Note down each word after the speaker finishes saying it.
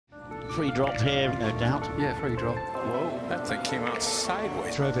Free drop here, no doubt. Yeah, free drop. Whoa, that thing came out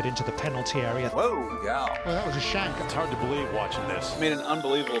sideways. Drove it into the penalty area. Whoa, yeah. Well, that was a shank. It's hard to believe watching this. Made an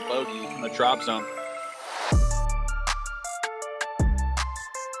unbelievable bogey in the drop zone.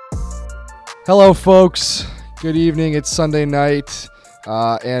 Hello, folks. Good evening. It's Sunday night,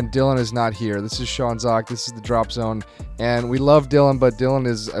 and Dylan is not here. This is Sean Zock. This is the Drop Zone, and we love Dylan, but Dylan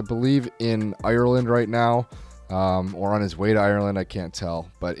is, I believe, in Ireland right now, or on his way to Ireland. I can't tell.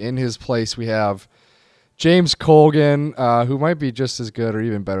 But in his place, we have James Colgan, who might be just as good or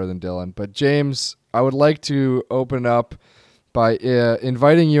even better than Dylan. But James, I would like to open up by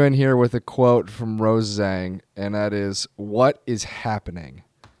inviting you in here with a quote from Rose Zhang, and that is, "What is happening?"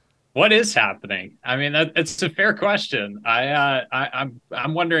 What is happening? I mean, it's a fair question. I'm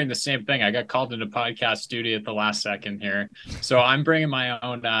wondering the same thing. I got called into podcast studio at the last second here, so I'm bringing my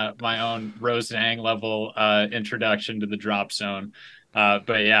own Rose Zhang level introduction to the Drop Zone.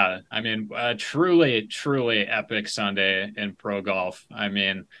 But yeah, I mean, truly epic Sunday in pro golf. I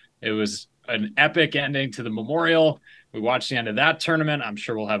mean, it was an epic ending to the Memorial. We watched the end of that tournament. I'm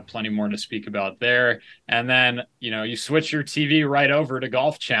sure we'll have plenty more to speak about there. And then, you switch your TV right over to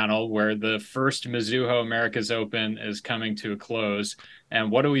Golf Channel, where the first Mizuho America's Open is coming to a close.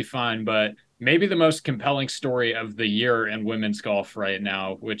 And what do we find but maybe the most compelling story of the year in women's golf right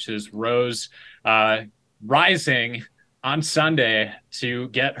now, which is Rose rising on Sunday to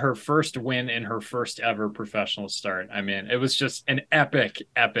get her first win in her first ever professional start. I mean, it was just an epic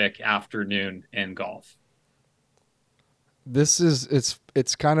afternoon in golf.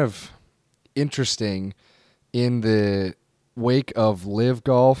 It's kind of interesting in the wake of live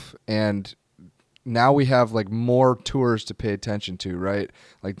golf, and now we have like more tours to pay attention to, right?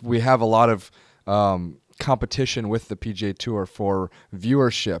 Like we have a lot of competition with the PGA Tour for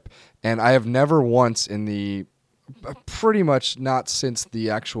viewership, and I have never once pretty much not since the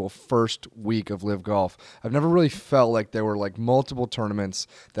actual first week of live golf, I've never really felt like there were like multiple tournaments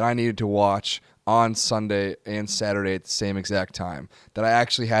that I needed to watch on Sunday and Saturday at the same exact time, that I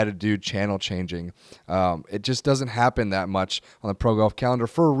actually had to do channel changing. It just doesn't happen that much on the pro golf calendar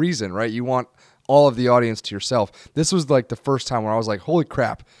for a reason, right? You want all of the audience to yourself. This was like the first time where I was like, holy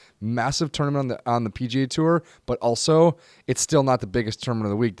crap, massive tournament on the PGA Tour, but also it's still not the biggest tournament of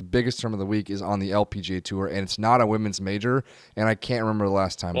the week. The biggest tournament of the week is on the LPGA Tour, and it's not a women's major, and I can't remember the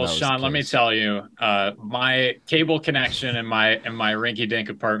last time. Well, that was Sean, the let me case. tell you, my cable connection in my rinky-dink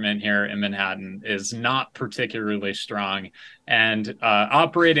apartment here in Manhattan is not particularly strong, and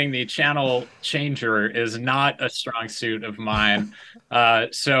operating the channel changer is not a strong suit of mine.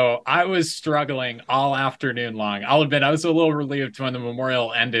 So I was struggling all afternoon long. I'll admit I was a little relieved when the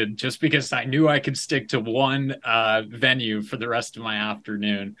Memorial ended, just because I knew I could stick to one venue for the rest of my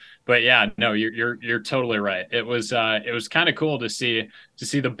afternoon. But yeah, no, you're totally right. It was kind of cool to see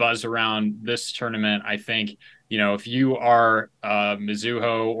the buzz around this tournament. I think, if you are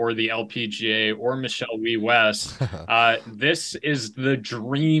Mizuho or the LPGA or Michelle Wee West, this is the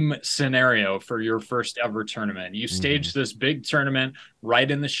dream scenario for your first ever tournament. You stage this big tournament right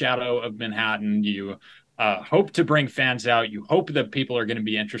in the shadow of Manhattan. You hope to bring fans out. You hope that people are going to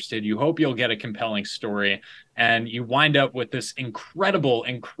be interested. You hope you'll get a compelling story. And you wind up with this incredible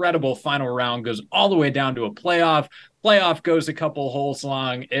final round, goes all the way down to a playoff. Playoff goes a couple holes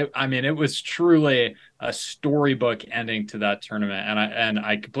long. It was truly a storybook ending to that tournament. And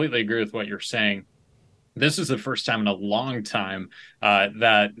I completely agree with what you're saying. This is the first time in a long time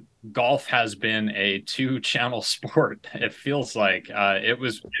that golf has been a two-channel sport. It feels like it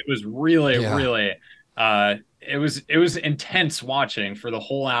was really it was intense watching for the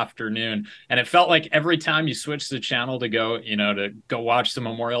whole afternoon, and it felt like every time you switched the channel to go watch the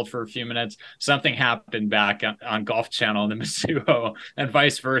Memorial for a few minutes, something happened back on Golf Channel and the Mizuho, and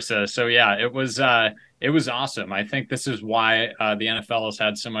vice versa. So yeah, it was awesome. I think this is why the NFL has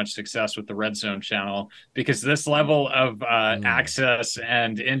had so much success with the Red Zone channel, because this level of access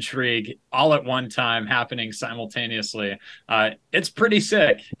and intrigue all at one time happening simultaneously, it's pretty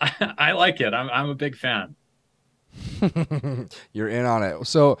sick. I like it. I'm a big fan. You're in on it.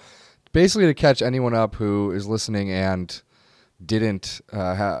 So basically, to catch anyone up who is listening and didn't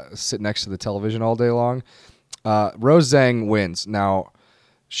sit next to the television all day long, Rose Zhang wins. Now,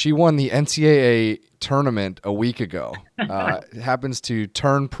 she won the NCAA tournament a week ago. Happens to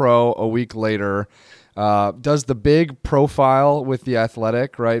turn pro a week later. Does the big profile with The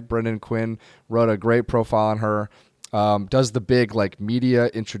Athletic, right? Brendan Quinn wrote a great profile on her. Does the big media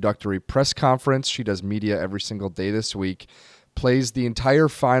introductory press conference. She does media every single day this week. Plays the entire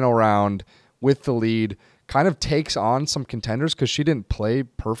final round with the lead. Kind of takes on some contenders because she didn't play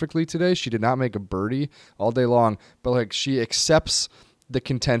perfectly today. She did not make a birdie all day long, but she accepts the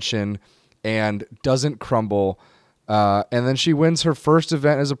contention and doesn't crumble. And then she wins her first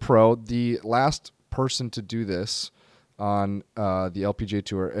event as a pro. The last person to do this on the LPGA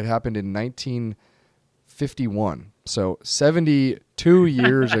Tour, it happened in 1951. So 72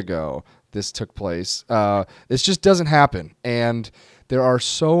 years ago this took place. This just doesn't happen. And there are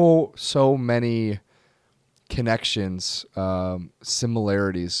so many connections,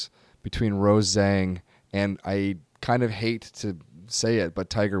 similarities between Rose Zhang and, I kind of hate to say it, but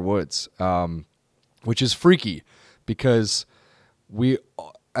Tiger Woods, which is freaky because we,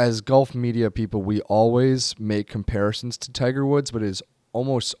 as golf media people, we always make comparisons to Tiger Woods, but it is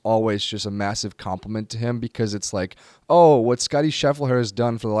almost always just a massive compliment to him because it's like, oh, what Scotty Scheffler has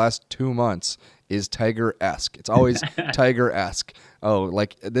done for the last 2 months is Tiger-esque. It's always Tiger-esque. Oh,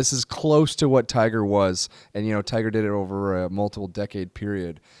 like this is close to what Tiger was. And, you know, Tiger did it over a multiple decade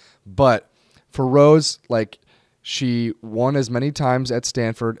period. But for Rose, like she won as many times at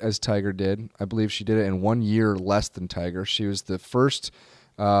Stanford as Tiger did. I believe she did it in 1 year less than Tiger. She was the first,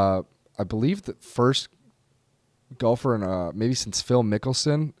 I believe the first golfer in maybe since Phil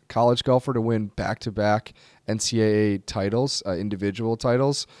Mickelson, college golfer, to win back-to-back NCAA titles, individual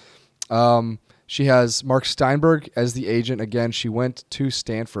titles. She has Mark Steinberg as the agent. Again, she went to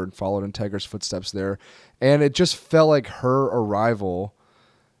Stanford, followed in Tiger's footsteps there. And it just felt like her arrival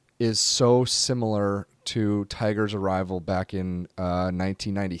is so similar to Tiger's arrival back in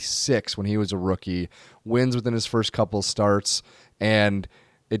 1996 when he was a rookie, wins within his first couple starts, and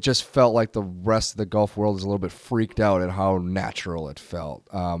it just felt like the rest of the golf world is a little bit freaked out at how natural it felt.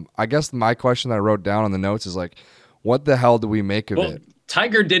 I guess my question that I wrote down on the notes is like, what the hell do we make of it?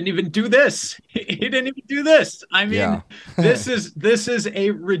 Tiger didn't even do this. He didn't even do this. I mean, Yeah. this is a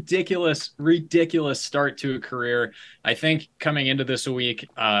ridiculous start to a career. I think coming into this week,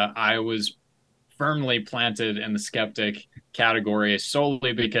 I was firmly planted in the skeptic category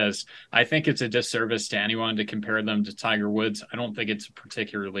solely because I think it's a disservice to anyone to compare them to Tiger Woods. I don't think it's a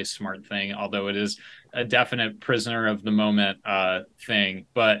particularly smart thing, although it is a definite prisoner of the moment thing.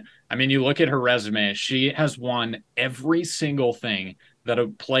 But I mean, you look at her resume, she has won every single thing that a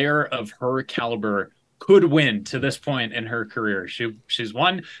player of her caliber could win to this point in her career. She's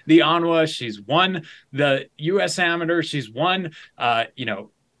won the Anwa, she's won the US Amateur, she's won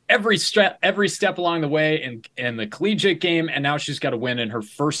every step along the way in the collegiate game, and now she's got to win in her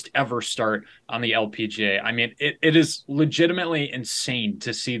first ever start on the LPGA. I mean, it is legitimately insane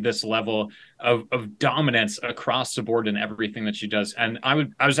to see this level of dominance across the board in everything that she does. And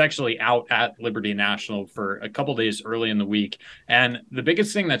I was actually out at Liberty National for a couple days early in the week, and the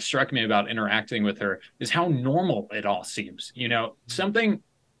biggest thing that struck me about interacting with her is how normal it all seems. You know, something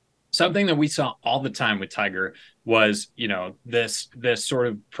that we saw all the time with Tiger was, you know, this sort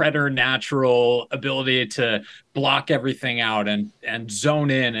of preternatural ability to block everything out and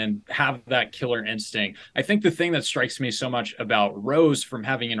zone in and have that killer instinct. I think the thing that strikes me so much about Rose from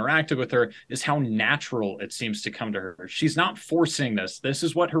having interacted with her is how natural it seems to come to her. She's not forcing this. This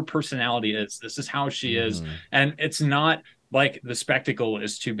is what her personality is. This is how she is. And it's not like the spectacle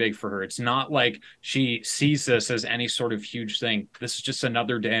is too big for her. It's not like she sees this as any sort of huge thing. This is just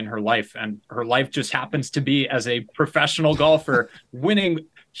another day in her life. And her life just happens to be as a professional golfer winning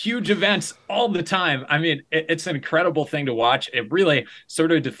huge events all the time. I mean, it's an incredible thing to watch. It really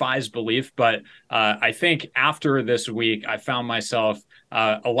sort of defies belief. But I think after this week, I found myself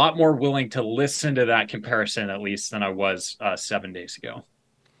a lot more willing to listen to that comparison, at least, than I was 7 days ago.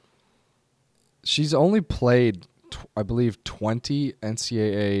 She's only played I believe 20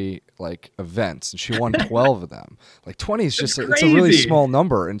 NCAA like events, and she won 12 of them. Like 20 is just it's a really small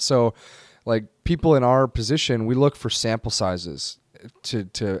number, and so like people in our position, we look for sample sizes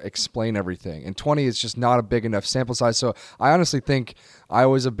to explain everything, and 20 is just not a big enough sample size. So I honestly think I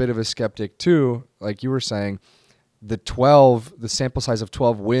was a bit of a skeptic too, like you were saying. The sample size of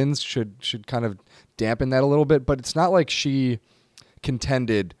 12 wins should kind of dampen that a little bit, but it's not like she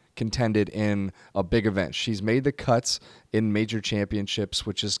contended in a big event. She's made the cuts in major championships,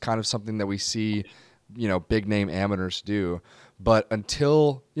 which is kind of something that we see, you know, big name amateurs do. But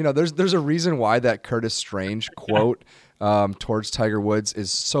until, you know, there's a reason why that Curtis Strange quote towards Tiger Woods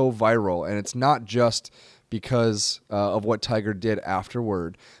is so viral. And it's not just because of what Tiger did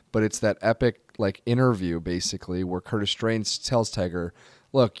afterward, but it's that epic like interview basically where Curtis Strange tells Tiger,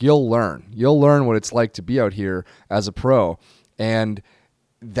 look, you'll learn what it's like to be out here as a pro. And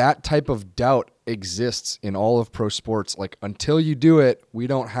that type of doubt exists in all of pro sports. Like, until you do it, we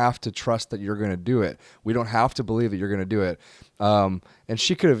don't have to trust that you're going to do it. We don't have to believe that you're going to do it. And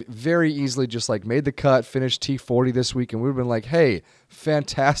she could have very easily just like made the cut, finished T40 this week, and we would have been like, hey,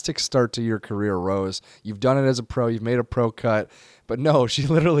 fantastic start to your career, Rose. You've done it as a pro. You've made a pro cut. But no, she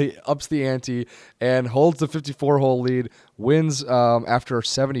literally ups the ante and holds the 54-hole lead, wins after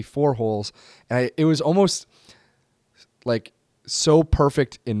 74 holes. And it was almost like so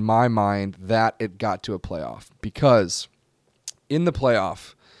perfect in my mind that it got to a playoff, because in the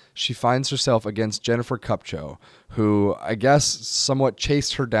playoff, she finds herself against Jennifer Kupcho, who I guess somewhat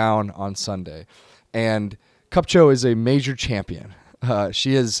chased her down on Sunday. And Kupcho is a major champion.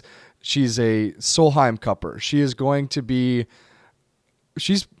 She's a Solheim Cupper.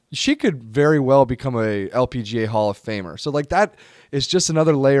 She could very well become a LPGA Hall of Famer. So like that is just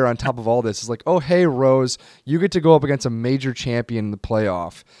another layer on top of all this. It's like, oh, hey, Rose, you get to go up against a major champion in the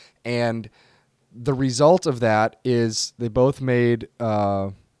playoff. And the result of that is they both made,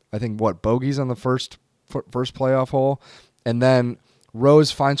 I think, bogeys on the first playoff hole. And then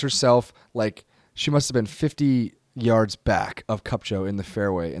Rose finds herself like she must have been 50 yards back of Kupcho in the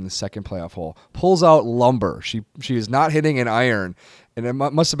fairway in the second playoff hole. Pulls out lumber. She is not hitting an iron. And it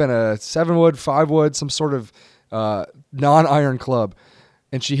must have been a 7-wood, 5-wood, some sort of non-iron club.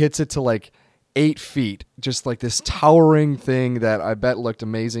 And she hits it to like 8 feet. Just like this towering thing that I bet looked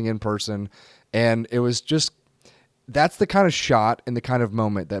amazing in person. And it was just, that's the kind of shot and the kind of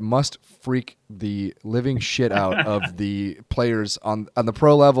moment that must freak the living shit out of the players on the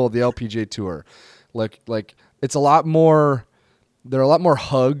pro level of the LPGA Tour. Like it's a lot more, there are a lot more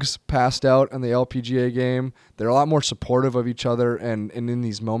hugs passed out in the LPGA game. They're a lot more supportive of each other and in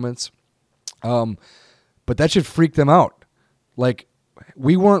these moments. But that should freak them out. Like,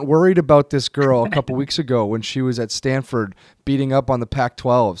 we weren't worried about this girl a couple weeks ago when she was at Stanford beating up on the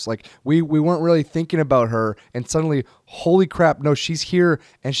Pac-12s. Like, we weren't really thinking about her, and suddenly, holy crap, no, she's here,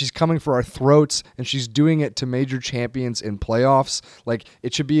 and she's coming for our throats, and she's doing it to major champions in playoffs. Like,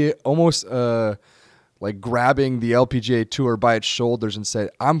 it should be almost like grabbing the LPGA Tour by its shoulders and say,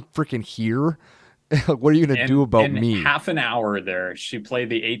 I'm freaking here. What are you going to do about me? In half an hour there, she played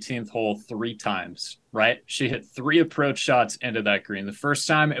the 18th hole 3 times, right? She hit 3 approach shots into that green. The first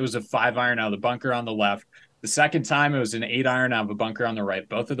time, it was a 5-iron out of the bunker on the left. The second time, it was an 8-iron out of a bunker on the right.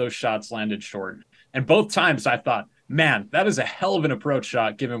 Both of those shots landed short. And both times I thought, man, that is a hell of an approach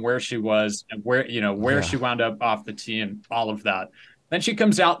shot given where she was and where she wound up off the tee and all of that. Then she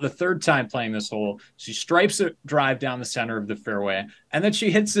comes out the third time playing this hole. She stripes a drive down the center of the fairway. And then she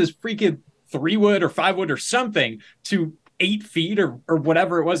hits this freaking 3-wood or 5-wood or something to 8 feet or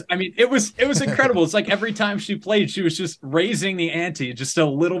whatever it was. I mean, it was incredible. It's like every time she played, she was just raising the ante just a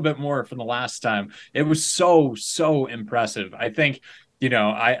little bit more from the last time. It was so impressive. I think,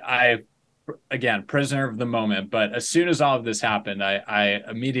 I again, prisoner of the moment, but as soon as all of this happened, I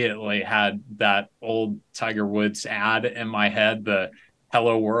immediately had that old Tiger Woods ad in my head, the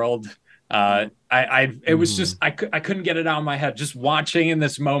Hello World. It was just, I couldn't get it out of my head. Just watching in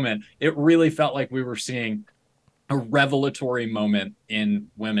this moment, it really felt like we were seeing a revelatory moment in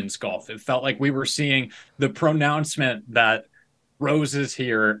women's golf. It felt like we were seeing the pronouncement that Rose is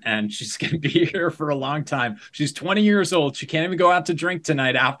here and she's going to be here for a long time. She's 20 years old. She can't even go out to drink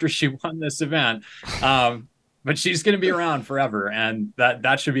tonight after she won this event. But she's going to be around forever. And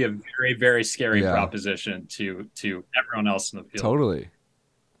that should be a very, very scary proposition to everyone else in the field. Totally.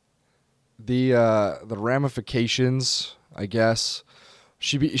 The ramifications, I guess,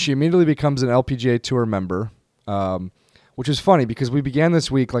 she immediately becomes an LPGA Tour member, which is funny because we began this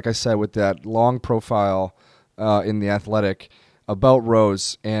week, like I said, with that long profile in The Athletic about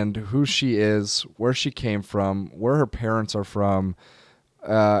Rose and who she is, where she came from, where her parents are from,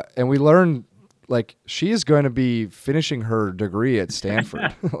 and we learned like she is going to be finishing her degree at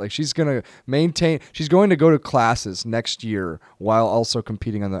Stanford. Like she's going to go to classes next year while also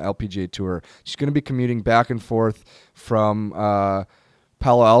competing on the LPGA Tour. She's going to be commuting back and forth from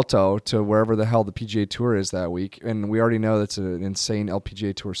Palo Alto to wherever the hell the PGA Tour is that week. And we already know that's an insane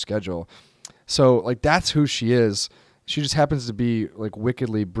LPGA Tour schedule. So like that's who she is. She just happens to be like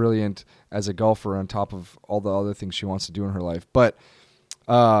wickedly brilliant as a golfer on top of all the other things she wants to do in her life. But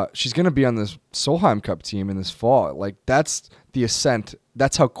she's going to be on this Solheim Cup team in this fall. Like that's the ascent.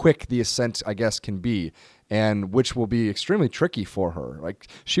 That's how quick the ascent, I guess, can be, and which will be extremely tricky for her. Like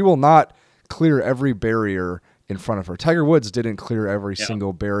she will not clear every barrier in front of her. Tiger Woods didn't clear every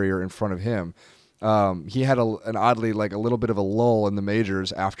single barrier in front of him. He had an oddly like a little bit of a lull in the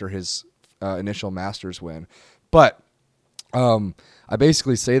majors after his initial Masters win. But I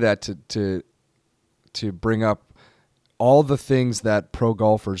basically say that to bring up all the things that pro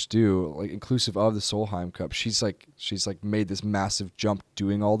golfers do, like inclusive of the Solheim Cup. She's made this massive jump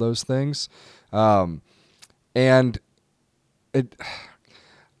doing all those things. And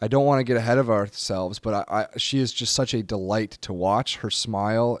I don't want to get ahead of ourselves, but she is just such a delight to watch. Her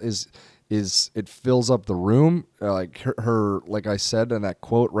smile is it fills up the room. Like her, like I said in that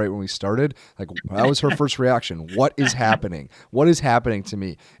quote right when we started, like that was her first reaction. What is happening? What is happening to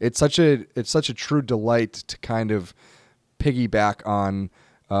me? It's such a true delight to kind of piggyback on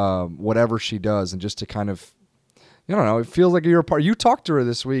whatever she does, and just to kind of, I don't know, it feels like you're a part. You talked to her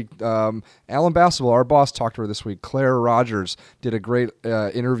this week. Alan Bassable, our boss, talked to her this week. Claire Rogers did a great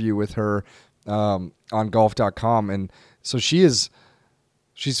interview with her on golf.com, and so she's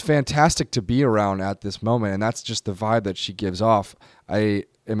fantastic to be around at this moment, and that's just the vibe that she gives off. I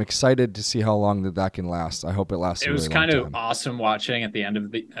am excited to see how long that can last. I hope it lasts. It was kind of awesome watching at the end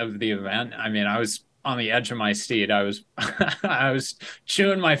of the event. I mean, I was on the edge of my seat. I was I was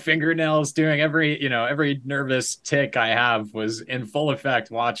chewing my fingernails, doing every nervous tick I have was in full effect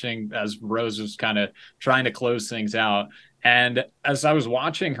watching as Rose was kind of trying to close things out. And as I was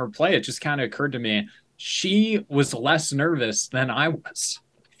watching her play, it just kind of occurred to me she was less nervous than I was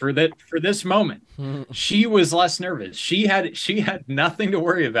for this moment. She was less nervous. She had nothing to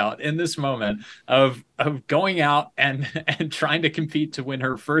worry about in this moment of going out and trying to compete to win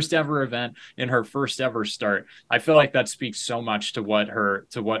her first ever event in her first ever start. I feel like that speaks so much to what her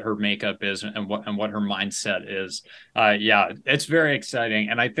makeup is and what her mindset is. Yeah, it's very exciting.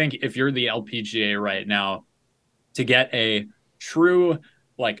 And I think if you're the LPGA right now, to get a true,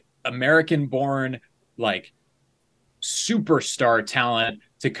 like, American born, like, superstar talent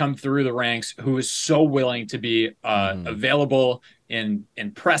to come through the ranks, who is so willing to be available in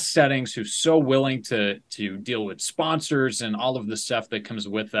press settings, who's so willing to deal with sponsors and all of the stuff that comes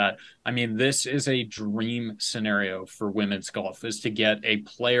with that. I mean, this is a dream scenario for women's golf, is to get a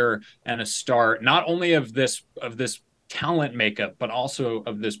player and a star, not only of this talent makeup, but also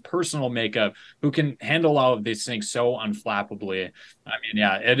of this personal makeup, who can handle all of these things so unflappably. I mean,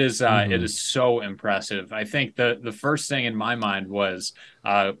 yeah, it is so impressive. I think the first thing in my mind was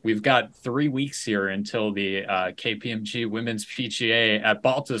we've got 3 weeks here until the KPMG Women's PGA at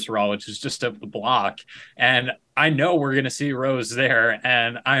Baltusrol, which is just up the block, and I know we're going to see Rose there,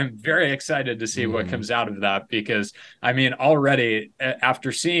 and I'm very excited to see what comes out of that, because, I mean, already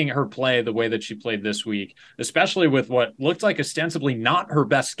after seeing her play the way that she played this week, especially with what looked like ostensibly not her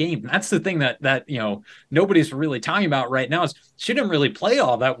best game, that's the thing that nobody's really talking about right now, is she didn't really play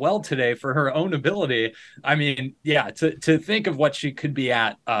all that well today for her own ability. I mean, yeah, to think of what she could be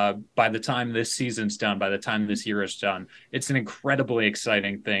at by the time this season's done, by the time this year is done, it's an incredibly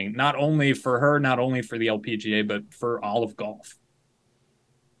exciting thing, not only for her, not only for the LPGA, but for all of golf.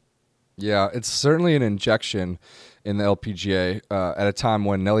 Yeah, it's certainly an injection in the LPGA at a time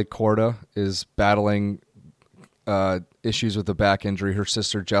when Nelly Korda is battling issues with a back injury. Her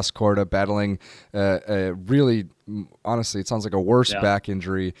sister Jess Korda battling a really, honestly, it sounds like a worse back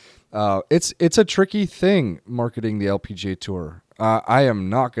injury. It's a tricky thing marketing the LPGA Tour. I am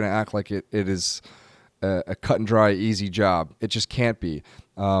not going to act like it is a cut and dry, easy job. It just can't be,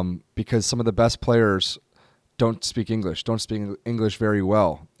 because some of the best players don't speak English very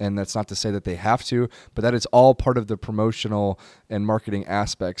well. And that's not to say that they have to, but that is all part of the promotional and marketing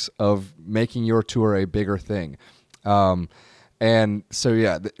aspects of making your tour a bigger thing. And so,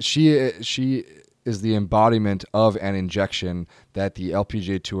 yeah, she is the embodiment of an injection that the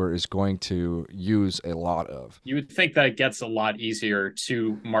LPGA Tour is going to use a lot of. You would think that it gets a lot easier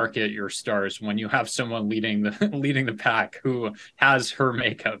to market your stars when you have someone leading the pack who has her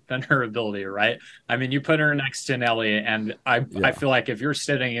makeup and her ability, right? I mean, you put her next to Nelly, and I feel like if you're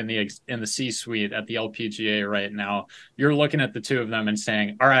sitting in the C-suite at the LPGA right now, you're looking at the two of them and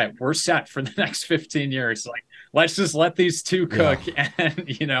saying, all right, we're set for the next 15 years. Like, let's just let these two cook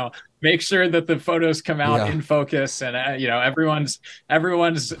and, make sure that the photos come out in focus, and everyone's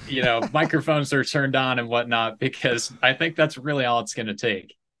microphones are turned on and whatnot, because I think that's really all it's going to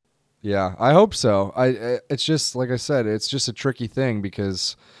take. Yeah, I hope so. It's just, like I said, it's just a tricky thing,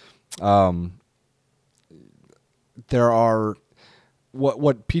 because there are what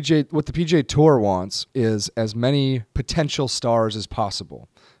the PGA Tour wants is as many potential stars as possible,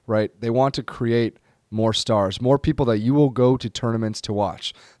 right? They want to create more stars, more people that you will go to tournaments to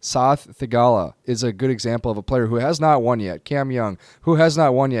watch. Sath Theegala is a good example of a player who has not won yet. Cam Young, who has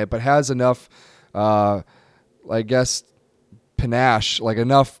not won yet, but has enough, I guess, panache, like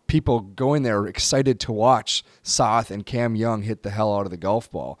enough people going there excited to watch Sath and Cam Young hit the hell out of the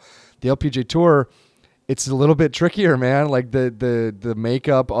golf ball. The LPGA Tour, it's a little bit trickier, man. Like the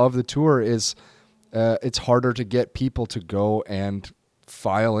makeup of the tour is, it's harder to get people to go and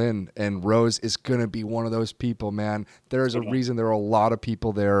file in, and Rose is going to be one of those people, man. There's a reason there are a lot of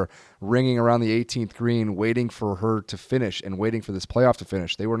people there ringing around the 18th green waiting for her to finish and waiting for this playoff to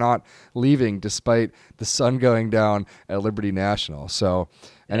finish. They were not leaving despite the sun going down at Liberty National. So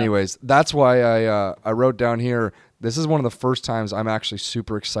anyways, that's why I wrote down here, this is one of the first times I'm actually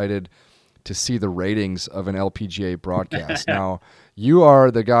super excited to see the ratings of an LPGA broadcast. Now, you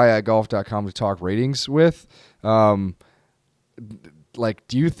are the guy at golf.com to talk ratings with. Like,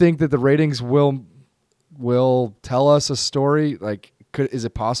 do you think that the ratings will tell us a story? Like, is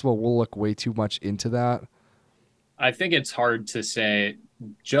it possible we'll look way too much into that? I think it's hard to say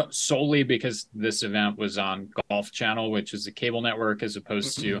solely because this event was on Golf Channel, which is a cable network, as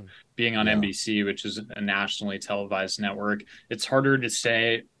opposed to being on NBC, which is a nationally televised network. It's harder to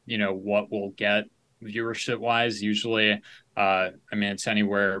say, what we'll get viewership wise. Usually, it's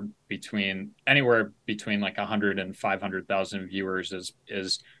anywhere between like 100 and 500,000 viewers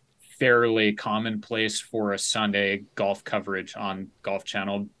is fairly commonplace for a Sunday golf coverage on Golf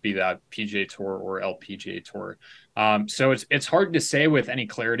Channel, be that PGA Tour or LPGA Tour. So it's hard to say with any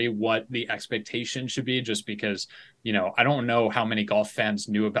clarity what the expectation should be, just because, I don't know how many golf fans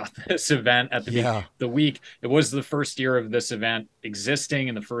knew about this event at the beginning of the week. It was the first year of this event existing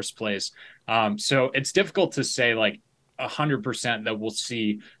in the first place. So it's difficult to say like 100% that we'll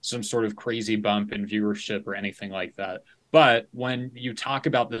see some sort of crazy bump in viewership or anything like that. But when you talk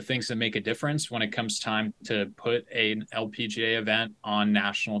about the things that make a difference when it comes time to put an LPGA event on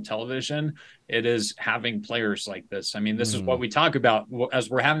national television, it is having players like this. I mean, this is what we talk about as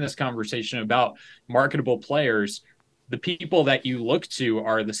we're having this conversation about marketable players. The people that you look to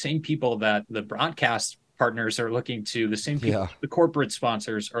are the same people that the broadcast partners are looking to, the same people the corporate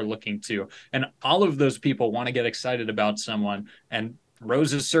sponsors are looking to. And all of those people want to get excited about someone. And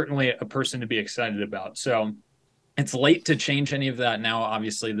Rose is certainly a person to be excited about. So it's late to change any of that now.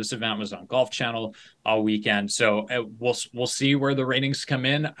 Obviously, this event was on Golf Channel all weekend, so we'll see where the ratings come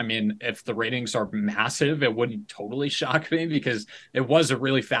in. I mean, if the ratings are massive, it wouldn't totally shock me, because it was a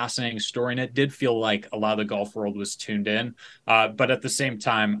really fascinating story, and it did feel like a lot of the golf world was tuned in. But at the same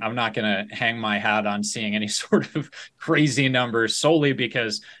time, I'm not going to hang my hat on seeing any sort of crazy numbers solely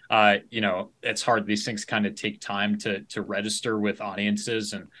because it's hard. These things kind of take time to register with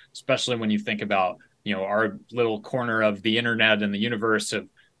audiences, and especially when you think about our little corner of the internet and the universe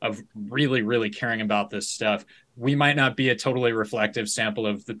of really, really caring about this stuff. We might not be a totally reflective sample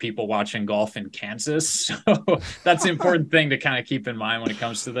of the people watching golf in Kansas. So that's an important thing to kind of keep in mind when it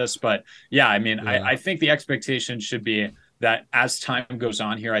comes to this. But I think the expectation should be that as time goes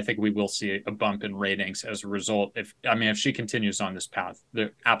on here, I think we will see a bump in ratings as a result. If she continues on this path,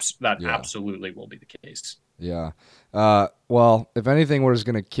 absolutely will be the case. Yeah. Well, if anything was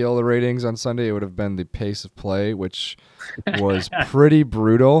going to kill the ratings on Sunday, it would have been the pace of play, which was pretty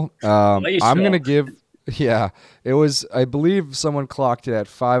brutal. I'm going to give, it was, I believe someone clocked it at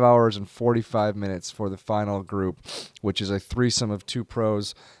 5 hours and 45 minutes for the final group, which is a threesome of 2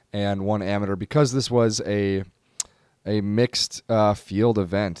 pros and 1 amateur, because this was a mixed field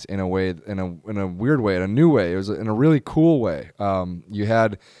event in a way, in a weird way, in a new way. It was in a really cool way. You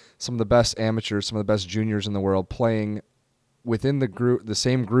had some of the best amateurs, some of the best juniors in the world playing within the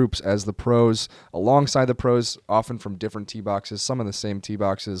same groups as the pros, alongside the pros, often from different tee boxes, some of the same tee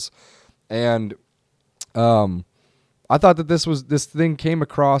boxes. And I thought that this thing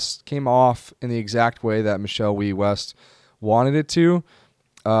came off in the exact way that Michelle Wie West wanted it to.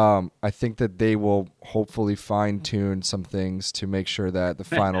 I think that they will hopefully fine-tune some things to make sure that the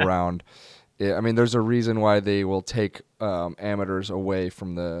final round, there's a reason why they will take amateurs away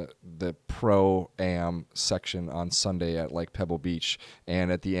from the pro-am section on Sunday at like Pebble Beach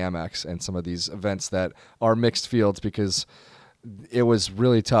and at the Amex and some of these events that are mixed fields, because it was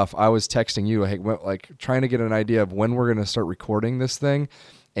really tough. I was texting you like trying to get an idea of when we're going to start recording this thing,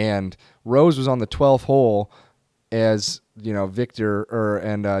 and Rose was on the 12th hole as Victor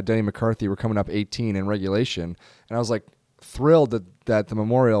and Denny McCarthy were coming up 18 in regulation, and I was like thrilled that the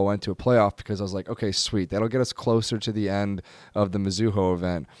Memorial went to a playoff, because I was like, okay, sweet, that'll get us closer to the end of the Mizuho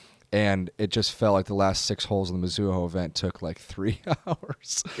event. And it just felt like the last 6 holes of the Mizuho event took like 3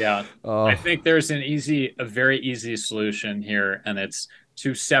 hours. Yeah. I think there's a very easy solution here, and it's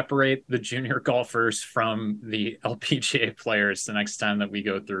to separate the junior golfers from the LPGA players the next time that we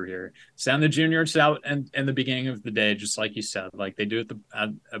go through here. Send the juniors out in the beginning of the day, just like you said, like they do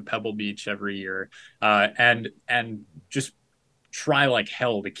at Pebble Beach every year, and just try like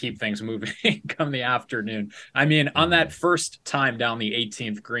hell to keep things moving come the afternoon. On that first time down the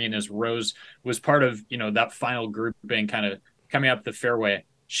 18th green, as Rose was part of, that final grouping kind of coming up the fairway,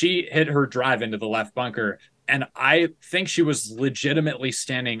 she hit her drive into the left bunker. And I think she was legitimately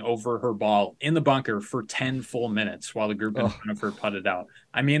standing over her ball in the bunker for 10 full minutes while the group in front of her putted out.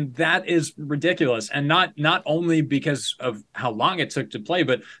 I mean, that is ridiculous. And not only because of how long it took to play,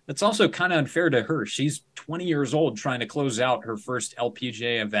 but it's also kind of unfair to her. She's 20 years old trying to close out her first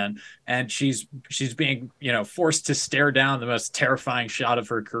LPGA event, and she's being, forced to stare down the most terrifying shot of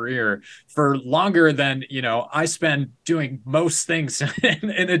her career for longer than, I spend doing most things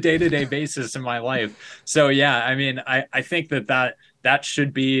in a day-to-day basis in my life. So yeah, I mean, I think that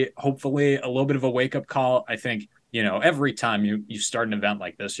should be hopefully a little bit of a wake-up call. I think, every time you start an event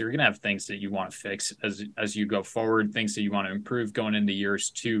like this, you're going to have things that you want to fix as you go forward, things that you want to improve going into years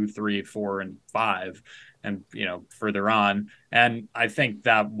 2, 3, 4, and 5, and, further on. And I think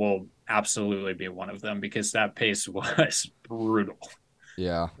that will absolutely be one of them, because that pace was brutal.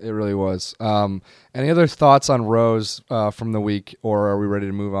 Yeah, it really was. Any other thoughts on Rose from the week, or are we ready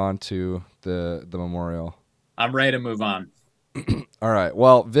to move on to the Memorial? I'm ready to move on. All right.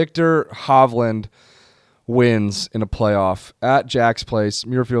 Well, Viktor Hovland wins in a playoff at Jack's Place,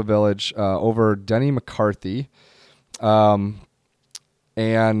 Muirfield Village, over Denny McCarthy. And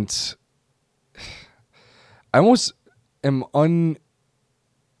I almost am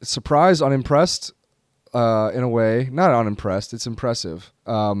unsurprised, unimpressed, in a way. Not unimpressed. It's impressive.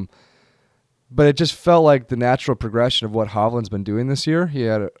 But it just felt like the natural progression of what Hovland's been doing this year. He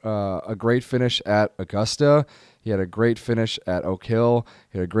had a great finish at Augusta. He had a great finish at Oak Hill.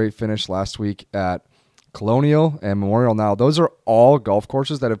 He had a great finish last week at Colonial and Memorial. Now, those are all golf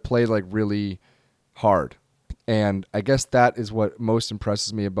courses that have played like really hard. And I guess that is what most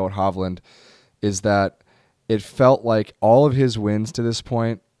impresses me about Hovland, is that it felt like all of his wins to this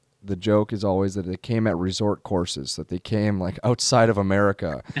point, the joke is always that they came at resort courses, that they came like outside of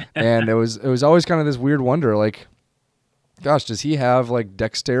America. And it was always kind of this weird wonder, like, gosh, does he have like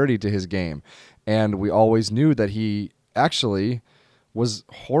dexterity to his game? And we always knew that he actually was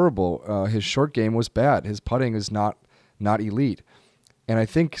horrible. His short game was bad. His putting is not elite. And I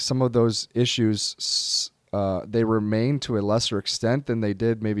think some of those issues, they remain to a lesser extent than they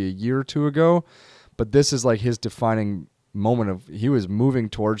did maybe a year or two ago. But this is like his defining moment of, he was moving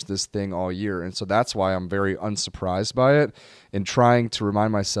towards this thing all year. And so that's why I'm very unsurprised by it, and trying to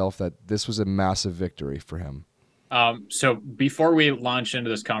remind myself that this was a massive victory for him. So before we launch into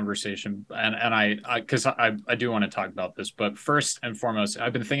this conversation, and because I do want to talk about this, but first and foremost,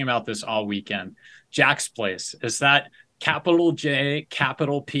 I've been thinking about this all weekend. Jack's Place, is that capital J,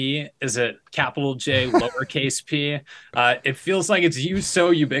 capital P? Is it capital J, lowercase p? It feels like it's used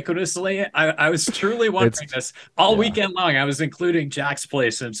so ubiquitously. I was truly wondering this all weekend long. I was including Jack's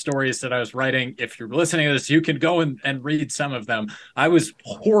Place in stories that I was writing. If you're listening to this, you can go and read some of them. I was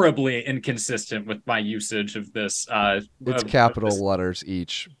horribly inconsistent with my usage of this. It's capital letters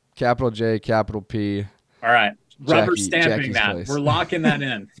each. Capital J, capital P. All right. Rubber stamping that. Place. We're locking that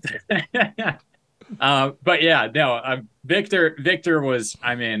in. But yeah, no, Viktor was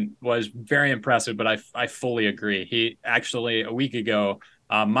very impressive, but I fully agree. He actually, a week ago,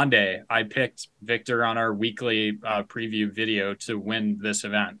 Monday, I picked Viktor on our weekly preview video to win this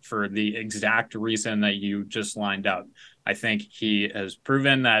event for the exact reason that you just lined up. I think he has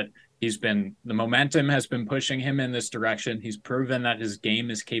proven that the momentum has been pushing him in this direction. He's proven that his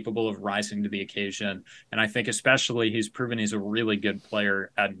game is capable of rising to the occasion. And I think especially he's proven he's a really good player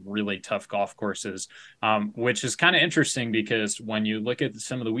at really tough golf courses, which is kind of interesting, because when you look at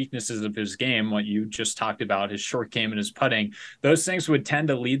some of the weaknesses of his game, what you just talked about, his short game and his putting, those things would tend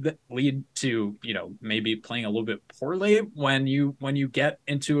to lead to, maybe playing a little bit poorly when you get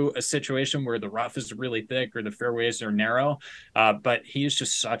into a situation where the rough is really thick or the fairways are narrow. But he is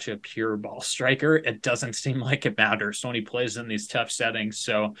just such a pure ball striker. It doesn't seem like it matters when he plays in these tough settings.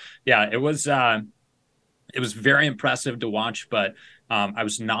 So yeah, it was very impressive to watch, but I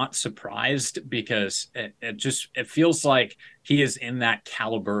was not surprised, because it feels like he is in that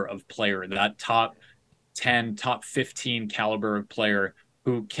caliber of player, that top 10, top 15 caliber of player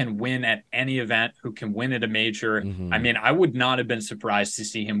who can win at any event, who can win at a major. Mm-hmm. I mean, I would not have been surprised to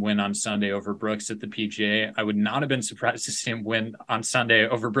see him win on Sunday over Brooks at the PGA. I would not have been surprised to see him win on Sunday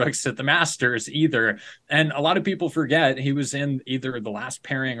over Brooks at the Masters either. And a lot of people forget he was in either the last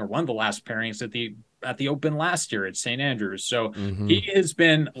pairing or one of the last pairings at the Open last year at St. Andrews. So he has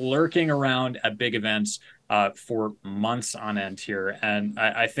been lurking around at big events for months on end here. And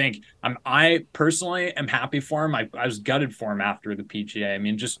I think I personally am happy for him. I was gutted for him after the PGA. I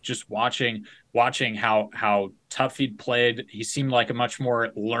mean, just watching how tough he'd played. He seemed like a much more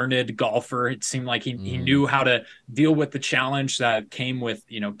learned golfer. It seemed like he knew how to deal with the challenge that came with,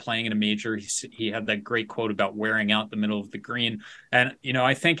 playing in a major. He had that great quote about wearing out the middle of the green. And,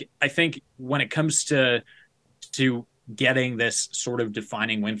 I think when it comes to to getting this sort of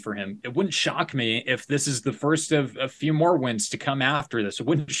defining win for him. It wouldn't shock me if this is the first of a few more wins to come after this. It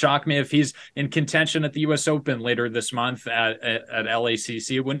wouldn't shock me if he's in contention at the US Open later this month at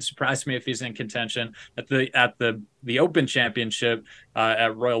LACC. It wouldn't surprise me if he's in contention at the Open Championship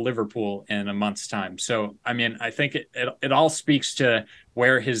at Royal Liverpool in a month's time. So, I mean, I think it all speaks to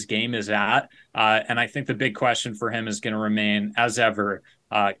where his game is at. And I think the big question for him is going to remain, as ever,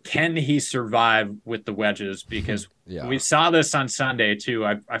 can he survive with the wedges? Because we saw this on Sunday too.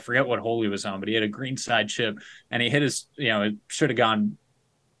 I forget what hole he was on, but he had a greenside chip and he hit his, it should have gone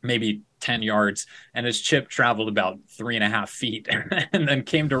maybe 10 yards, and his chip traveled about 3.5 feet and then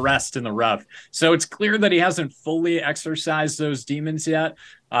came to rest in the rough. So it's clear that he hasn't fully exercised those demons yet.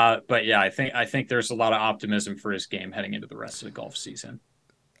 But yeah, I think there's a lot of optimism for his game heading into the rest of the golf season.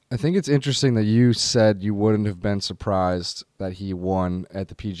 I think it's interesting that you said you wouldn't have been surprised that he won at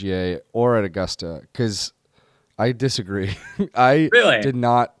the PGA or at Augusta, because I disagree. I did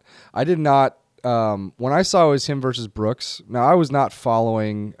not. When I saw it was him versus Brooks, now I was not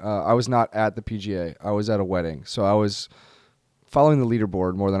following, I was not at the PGA. I was at a wedding. So I was following the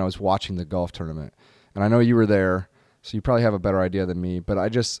leaderboard more than I was watching the golf tournament. And I know you were there, so you probably have a better idea than me. But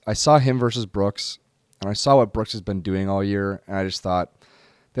I saw him versus Brooks, and I saw what Brooks has been doing all year, and I just thought,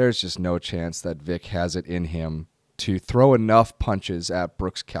 there's just no chance that Vic has it in him to throw enough punches at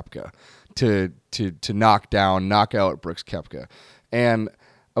Brooks Koepka to knock out Brooks Koepka. And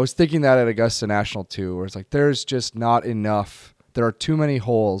I was thinking that at Augusta National too, where it's like there's just not enough. There are too many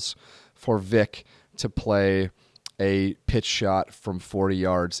holes for Vic to play a pitch shot from 40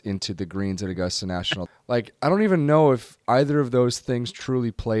 yards into the greens at Augusta National. Like, I don't even know if either of those things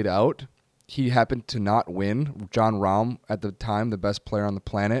truly played out. He happened to not win. Jon Rahm, at the time, the best player on the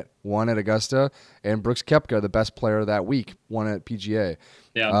planet, won at Augusta, and Brooks Koepka, the best player that week, won at PGA.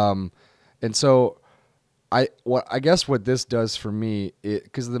 Yeah. And so I guess what this does for me,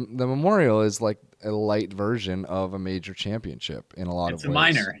 because the Memorial is like a light version of a major championship in a lot of ways. It's a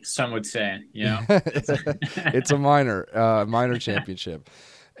minor, some would say. It's a minor championship.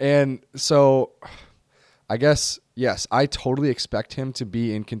 And so I guess, yes, I totally expect him to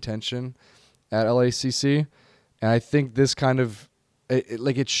be in contention at LACC. And I think this kind of,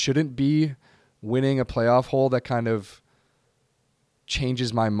 it shouldn't be winning a playoff hole that kind of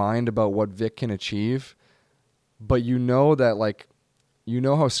changes my mind about what Vic can achieve. But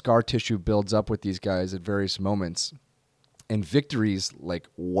how scar tissue builds up with these guys at various moments, and victories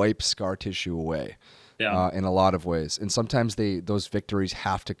wipe scar tissue away in a lot of ways. And sometimes those victories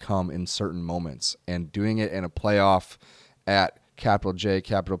have to come in certain moments, and doing it in a playoff at capital J,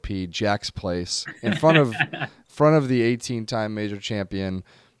 capital P, Jack's place in front of the 18-time major champion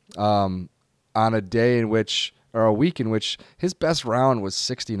on a day in which, or a week in which his best round was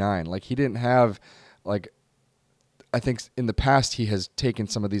 69. Like, he didn't have I think in the past he has taken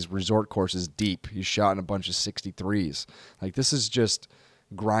some of these resort courses deep. He's shot in a bunch of 63s. Like, this is just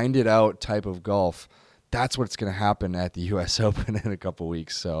grinded out type of golf. That's what's going to happen at the US Open in a couple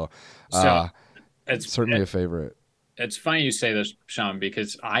weeks. So it's certainly a favorite. It's funny you say this, Sean,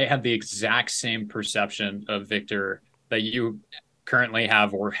 because I had the exact same perception of Viktor that you currently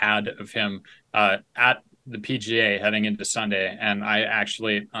have or had of him at the PGA heading into Sunday. And I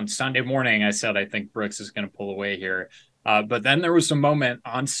actually, on Sunday morning, I said, I think Brooks is going to pull away here. But then there was a moment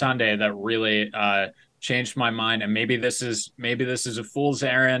on Sunday that really changed my mind. And maybe this is a fool's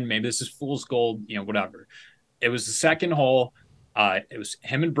errand. Maybe this is fool's gold, whatever. It was the second hole. It was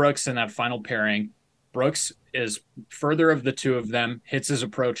him and Brooks in that final pairing. Brooks is further of the two of them, hits his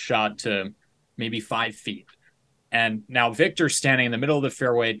approach shot to maybe 5 feet. And now Viktor's standing in the middle of the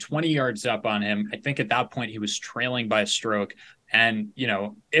fairway, 20 yards up on him. I think at that point he was trailing by a stroke. And,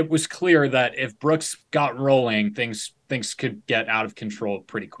 it was clear that if Brooks got rolling, things could get out of control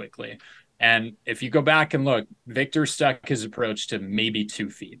pretty quickly. And if you go back and look, Viktor stuck his approach to maybe 2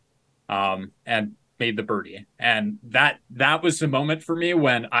 feet and made the birdie. And that was the moment for me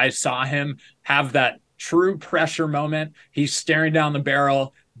when I saw him have that true pressure moment. He's staring down the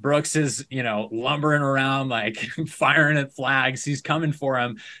barrel. Brooks is, lumbering around, like firing at flags. He's coming for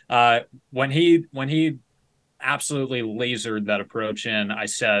him. When he absolutely lasered that approach in, I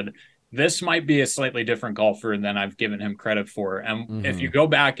said, this might be a slightly different golfer than I've given him credit for. And if you go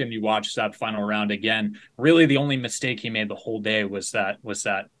back and you watch that final round again, really the only mistake he made the whole day was that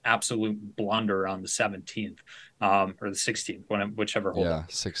absolute blunder on the 17th or the 16th, whichever hole. Yeah,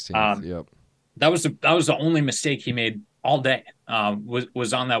 16th. Yep. That was the only mistake he made all day.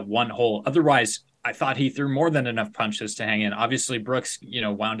 Was on that one hole. Otherwise, I thought he threw more than enough punches to hang in. Obviously, Brooks,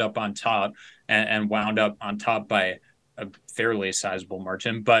 wound up on top and wound up on top by a fairly sizable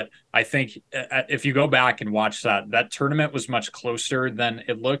margin. But I think if you go back and watch that tournament was much closer than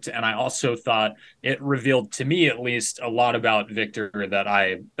it looked, and I also thought it revealed to me at least a lot about Viktor that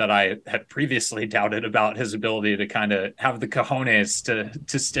I had previously doubted about his ability to kind of have the cojones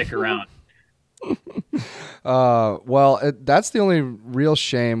to stick around. That's the only real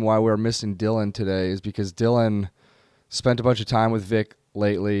shame why we're missing Dylan today is because Dylan spent a bunch of time with Vic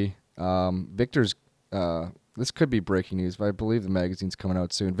lately. Victor's this could be breaking news, but I believe the magazine's coming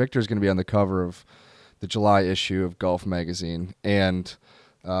out soon. Victor's going to be on the cover of the July issue of Golf Magazine, and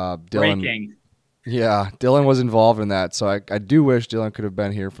Dylan. Yeah, Dylan was involved in that, so I do wish Dylan could have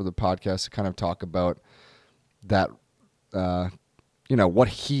been here for the podcast to kind of talk about that. What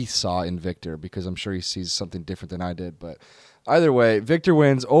he saw in Viktor, because I'm sure he sees something different than I did. But either way, Viktor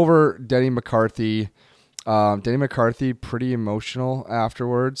wins over Denny McCarthy. Denny McCarthy, pretty emotional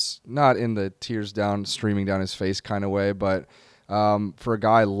afterwards. Not in the tears streaming down his face kind of way, but for a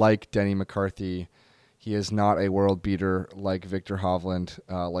guy like Denny McCarthy, he is not a world beater like Viktor Hovland,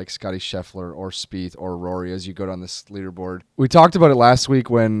 like Scotty Scheffler or Spieth or Rory as you go down this leaderboard. We talked about it last week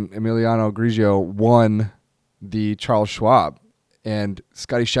when Emiliano Grigio won the Charles Schwab. And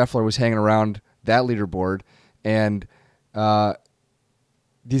Scotty Scheffler was hanging around that leaderboard. And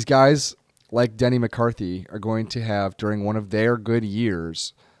these guys like Denny McCarthy are going to have, during one of their good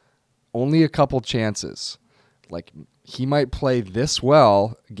years, only a couple chances. Like, he might play this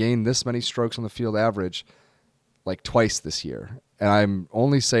well, gain this many strokes on the field average, like twice this year. And I'm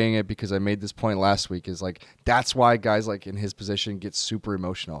only saying it because I made this point last week, is like, that's why guys like in his position get super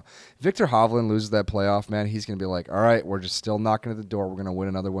emotional. Viktor Hovland loses that playoff, man, he's going to be like, all right, we're just still knocking at the door. We're going to win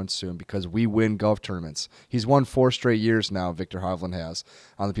another one soon because we win golf tournaments. He's won 4 straight years now, Viktor Hovland has,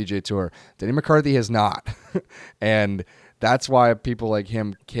 on the PGA Tour. Denny McCarthy has not. And that's why people like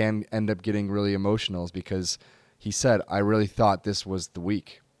him can end up getting really emotional, is because he said, I really thought this was the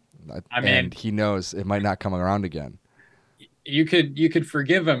week. And he knows it might not come around again. You could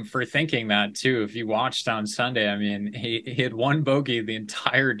forgive him for thinking that too. If you watched on Sunday, I mean, he had one bogey the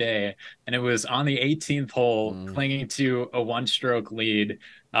entire day, and it was on the 18th hole, clinging to a 1-stroke lead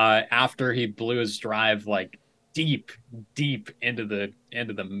after he blew his drive like deep into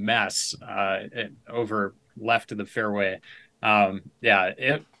the mess over left of the fairway.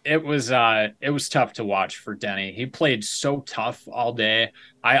 It was tough to watch for Denny. He played so tough all day.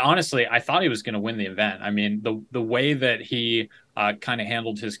 I thought he was going to win the event. I mean, the way that he kind of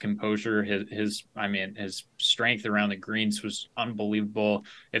handled his composure, his strength around the greens was unbelievable.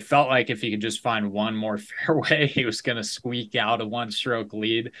 It felt like if he could just find one more fairway, he was going to squeak out a 1-stroke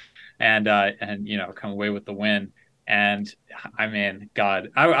lead and come away with the win. And I mean, God,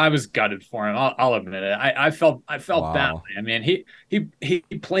 I was gutted for him. I'll admit it. I felt badly. I mean, he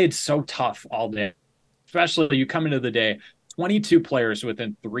played so tough all day, especially you come into the day, 22 players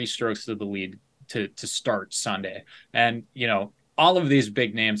within 3 strokes of the lead to start Sunday. And, all of these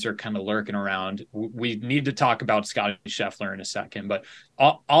big names are kind of lurking around. We need to talk about Scotty Scheffler in a second, but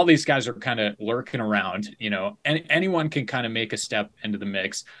all these guys are kind of lurking around, and anyone can kind of make a step into the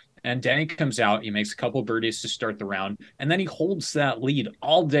mix. And Denny comes out, he makes a couple birdies to start the round, and then he holds that lead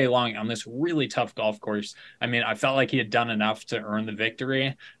all day long on this really tough golf course. I mean, I felt like he had done enough to earn the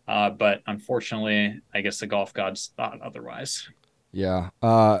victory, but unfortunately, I guess the golf gods thought otherwise. Yeah.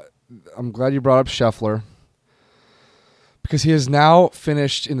 I'm glad you brought up Scheffler, because he has now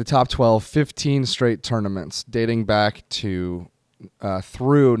finished in the top 12, 15 straight tournaments, dating back to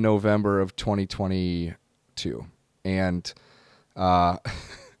through November of 2022. And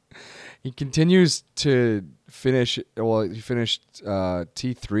he continues to finish. Well, he finished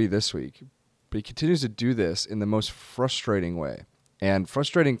T3 this week, but he continues to do this in the most frustrating way, and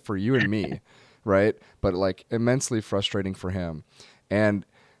frustrating for you and me, right? But like immensely frustrating for him. And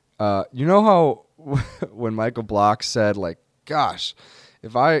you know how when Michael Block said, like, "Gosh,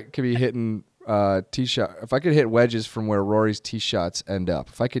 if I could be hitting tee shot, if I could hit wedges from where Rory's tee shots end up,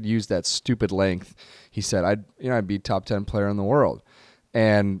 if I could use that stupid length," he said, I'd be top 10 player in the world."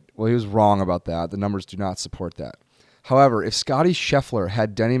 And, well, he was wrong about that. The numbers do not support that. However, if Scotty Scheffler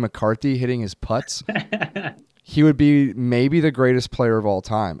had Denny McCarthy hitting his putts, he would be maybe the greatest player of all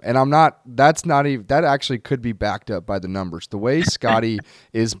time. And that actually could be backed up by the numbers. The way Scotty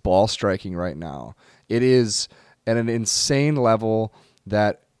is ball striking right now, it is at an insane level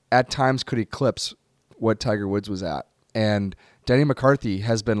that at times could eclipse what Tiger Woods was at. And Denny McCarthy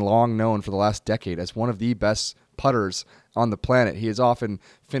has been long known for the last decade as one of the best putters on the planet. He has often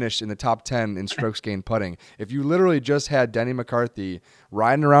finished in the top 10 in strokes gained putting. If you literally just had Denny McCarthy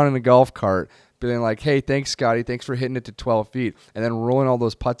riding around in a golf cart, being like, "Hey, thanks, Scotty. Thanks for hitting it to 12 feet," and then rolling all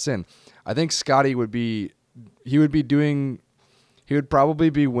those putts in, I think Scotty would be he would probably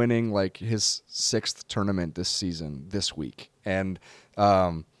be winning like his 6th tournament this season this week. And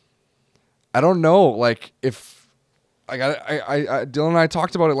I don't know, like if Dylan and I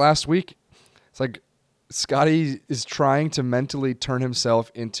talked about it last week. It's like Scotty is trying to mentally turn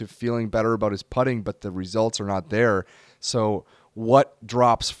himself into feeling better about his putting, but the results are not there. So what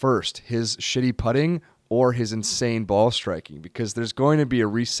drops first, his shitty putting or his insane ball striking? Because there's going to be a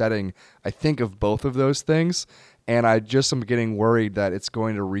resetting, I think, of both of those things. And I just am getting worried that it's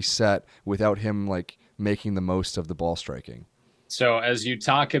going to reset without him like making the most of the ball striking. So as you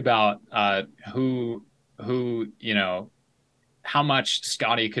talk about who how much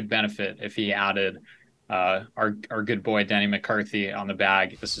Scotty could benefit if he added our good boy Denny McCarthy on the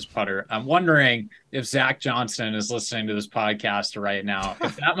bag as his putter, I'm wondering if Zach Johnson is listening to this podcast right now,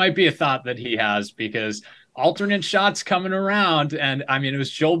 if that might be a thought that he has, because alternate shots coming around. And I mean, it was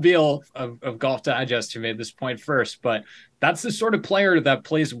Joel Beal of Golf Digest who made this point first, but that's the sort of player that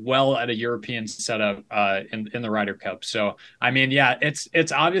plays well at a European setup in the Ryder Cup. So, I mean, yeah,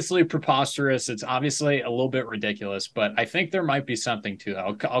 it's obviously preposterous. It's obviously a little bit ridiculous, but I think there might be something to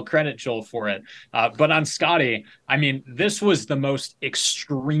that. I'll credit Joel for it. But on Scotty, I mean, this was the most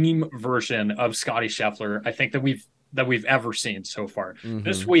extreme version of Scotty Scheffler I think that we've ever seen so far. Mm-hmm.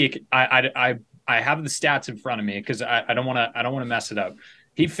 This week, I have the stats in front of me because I don't want to mess it up.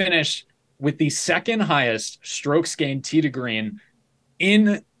 He finished with the second highest strokes gained tee to green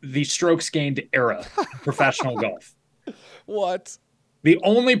in the strokes gained era of professional golf. What? The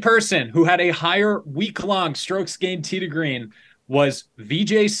only person who had a higher week-long strokes gained tee to green was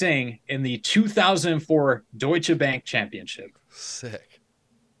Vijay Singh in the 2004 Deutsche Bank Championship. Sick.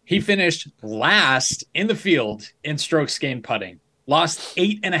 He finished last in the field in strokes gained putting. Lost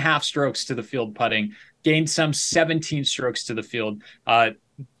 8.5 strokes to the field putting, gained some 17 strokes to the field.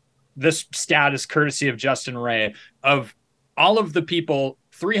 This stat is courtesy of Justin Ray. Of all of the people,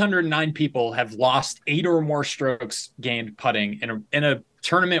 309 people have lost 8 or more strokes gained putting in a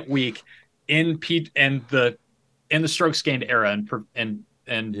tournament week in the strokes gained era in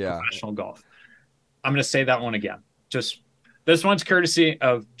professional golf. I'm going to say that one again. Just this one's courtesy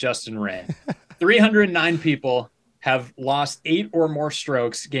of Justin Ray. 309 people have lost 8 or more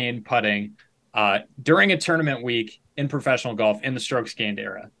strokes gained putting during a tournament week in professional golf in the strokes gained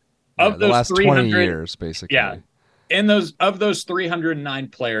era. Of the those last 20 years, basically. Yeah. Of those 309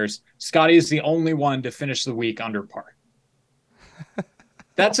 players, Scotty is the only one to finish the week under par.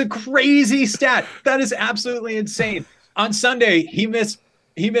 That's a crazy stat. That is absolutely insane. On Sunday, he missed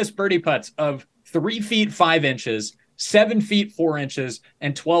birdie putts of 3 feet 5 inches, 7 feet 4 inches,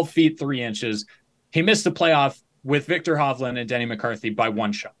 and 12 feet 3 inches. He missed the playoff with Viktor Hovland and Denny McCarthy by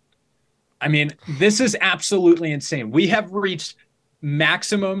 1 shot. I mean, this is absolutely insane. We have reached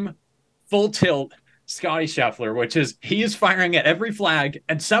maximum full tilt Scotty Scheffler, which is he is firing at every flag,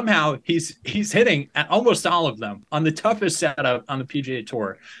 and somehow he's hitting at almost all of them on the toughest setup on the PGA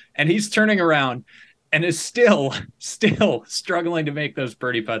Tour, and he's turning around and is still struggling to make those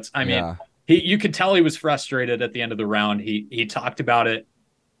birdie putts. I mean, you could tell he was frustrated at the end of the round. He talked about it.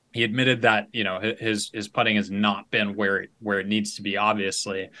 He admitted that, you know, his putting has not been where it needs to be,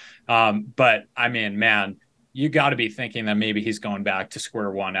 obviously. But I mean, man, you got to be thinking that maybe he's going back to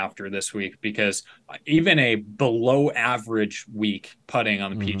square one after this week, because even a below average week putting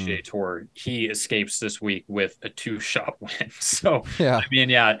on the PGA Tour, he escapes this week with a 2-shot win. So, yeah. I mean,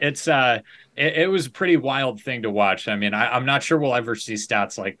 yeah, it was a pretty wild thing to watch. I mean, I'm not sure we'll ever see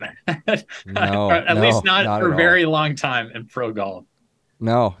stats like that. At least not for a very long time in pro golf.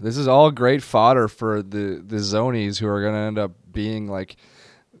 No, this is all great fodder for the zonies who are going to end up being like,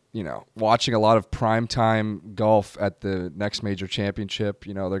 you know, watching a lot of primetime golf at the next major championship.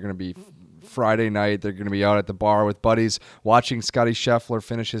 You know, they're going to be Friday night. They're going to be out at the bar with buddies watching Scotty Scheffler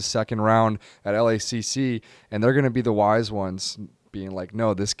finish his second round at LACC, and they're going to be the wise ones being like,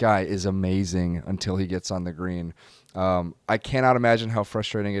 no, this guy is amazing until he gets on the green. I cannot imagine how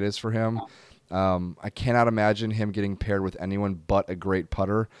frustrating it is for him. I cannot imagine him getting paired with anyone but a great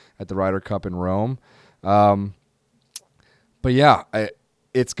putter at the Ryder Cup in Rome. But yeah,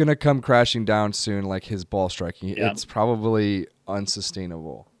 it's going to come crashing down soon, like his ball striking. Yeah. It's probably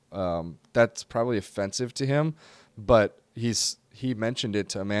unsustainable. That's probably offensive to him, but he mentioned it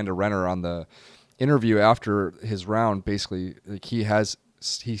to Amanda Renner on the interview after his round. Basically, like he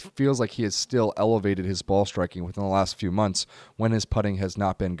feels like he has still elevated his ball striking within the last few months when his putting has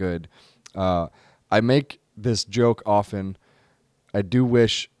not been good. I make this joke often. I do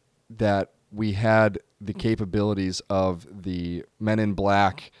wish that we had the capabilities of the Men in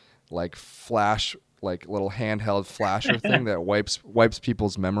Black, like flash like little handheld flasher thing that wipes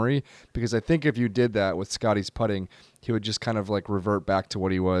people's memory. Because I think if you did that with Scotty's putting, he would just kind of like revert back to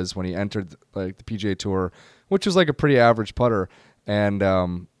what he was when he entered like the PGA Tour, which was like a pretty average putter.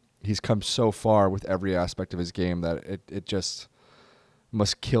 And he's come so far with every aspect of his game that it just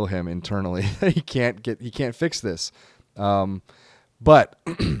must kill him internally. He can't fix this. But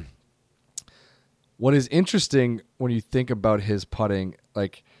what is interesting when you think about his putting,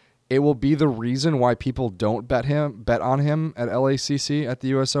 like it will be the reason why people don't bet on him at LACC at the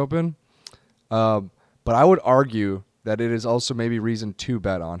US Open. But I would argue that it is also maybe reason to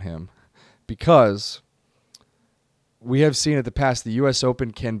bet on him, because we have seen in the past the US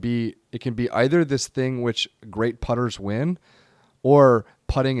Open can be either this thing which great putters win, or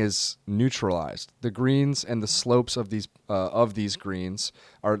putting is neutralized. The greens and the slopes of these greens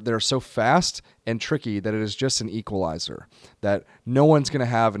they're so fast and tricky that it is just an equalizer, that no one's going to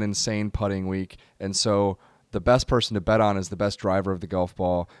have an insane putting week. And so the best person to bet on is the best driver of the golf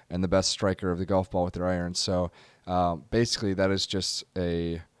ball and the best striker of the golf ball with their irons. So basically that is just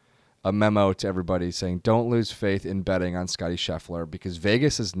a memo to everybody saying don't lose faith in betting on Scotty Scheffler, because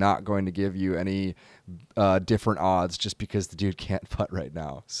Vegas is not going to give you any different odds just because the dude can't putt right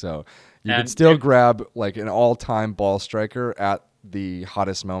now. So you can still grab like an all-time ball striker at the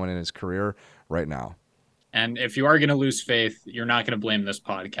hottest moment in his career right now. And if you are going to lose faith, you're not going to blame this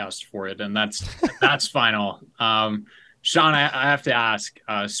podcast for it. And that's final. Sean, I have to ask,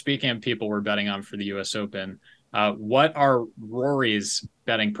 speaking of people we're betting on for the US Open, what are Rory's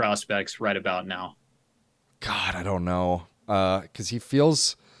betting prospects right about now? God, I don't know. Because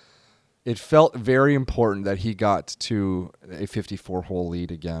it felt very important that he got to a 54-hole lead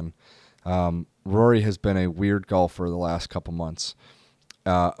again. Rory has been a weird golfer the last couple months.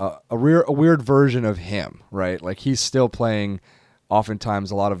 A weird version of him, right? Like he's still playing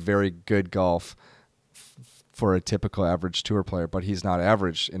oftentimes a lot of very good golf for a typical average tour player, but he's not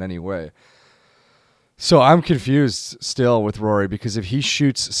average in any way. So I'm confused still with Rory, because if he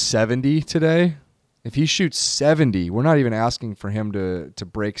shoots 70 today, we're not even asking for him to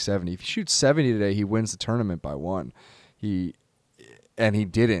break 70. If he shoots 70 today, he wins the tournament by one. He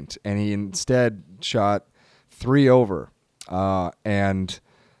didn't, and he instead shot 3 over, and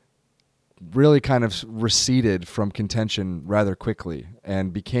really kind of receded from contention rather quickly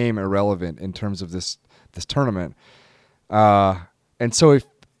and became irrelevant in terms of this tournament. And so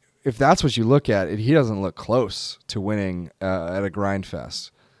if that's what you look at, he doesn't look close to winning at a grind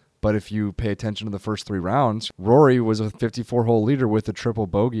fest. But if you pay attention to the first 3 rounds, Rory was a 54-hole leader with a triple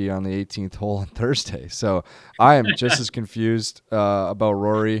bogey on the 18th hole on Thursday. So I am just as confused about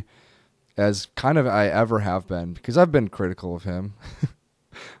Rory as kind of I ever have been, because I've been critical of him,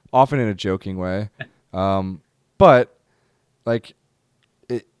 often in a joking way. But like,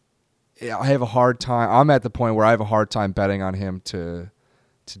 I have a hard time. I'm at the point where I have a hard time betting on him to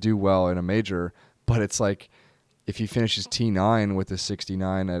do well in a major. But it's like, if he finishes T9 with a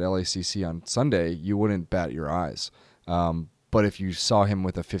 69 at LACC on Sunday, you wouldn't bat your eyes. But if you saw him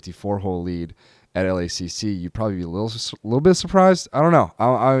with a 54-hole lead at LACC, you'd probably be a little bit surprised. I don't know.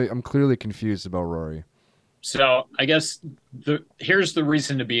 I'm clearly confused about Rory. So I guess here's the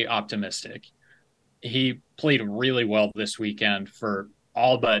reason to be optimistic. He played really well this weekend for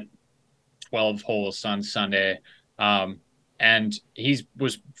all but 12 holes on Sunday. And he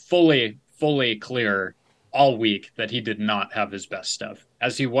was fully clear all week that he did not have his best stuff,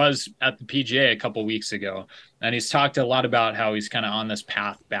 as he was at the PGA a couple weeks ago. And he's talked a lot about how he's kind of on this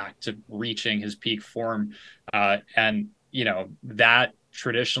path back to reaching his peak form. And, you know, that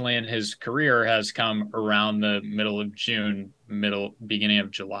traditionally in his career has come around the middle of June, beginning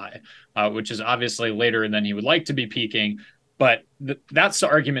of July, which is obviously later than he would like to be peaking. But that's the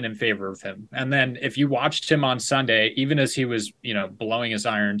argument in favor of him. And then if you watched him on Sunday, even as he was, you know, blowing his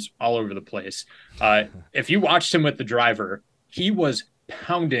irons all over the place, if you watched him with the driver, he was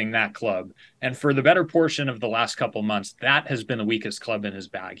pounding that club. And for the better portion of the last couple months, that has been the weakest club in his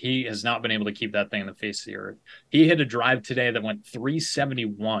bag. He has not been able to keep that thing in the face of the earth. He hit a drive today that went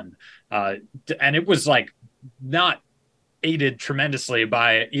 371. And it was like not aided tremendously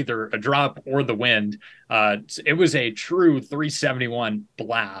by either a drop or the wind. It was a true 371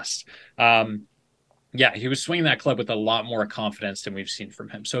 blast. Yeah, he was swinging that club with a lot more confidence than we've seen from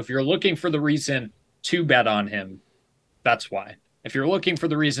him. So if you're looking for the reason to bet on him, that's why. If you're looking for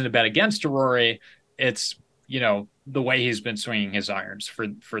the reason to bet against Rory, it's, you know, the way he's been swinging his irons for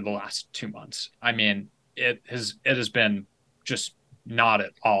the last 2 months. I mean, it has been just not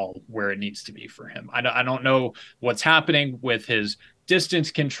at all where it needs to be for him. I don't know what's happening with his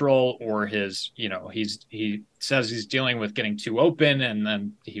distance control or his, he says he's dealing with getting too open, and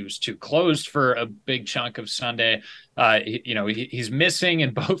then he was too closed for a big chunk of Sunday. He's missing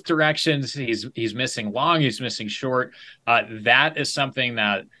in both directions. He's missing long, he's missing short. That is something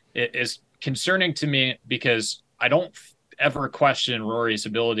that is concerning to me, because I don't ever question Rory's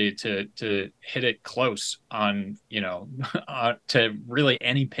ability to hit it close on, to really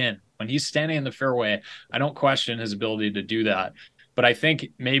any pin. When he's standing in the fairway, I don't question his ability to do that. But I think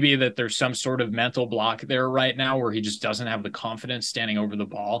maybe that there's some sort of mental block there right now where he just doesn't have the confidence standing over the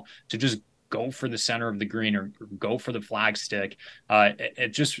ball to just go for the center of the green or go for the flag stick.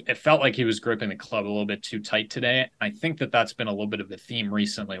 It felt like he was gripping the club a little bit too tight today. I think that that's been a little bit of a theme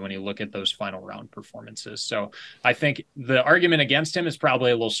recently when you look at those final round performances. So I think the argument against him is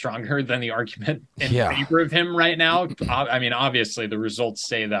probably a little stronger than the argument in favor of him right now. I mean, obviously the results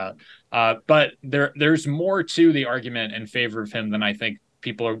say that, but there's more to the argument in favor of him than I think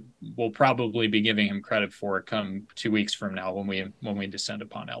people will probably be giving him credit for come 2 weeks from now when we descend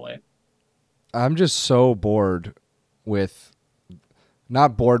upon LA. I'm just so bored with,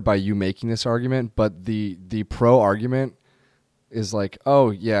 not bored by you making this argument, but the pro argument is like,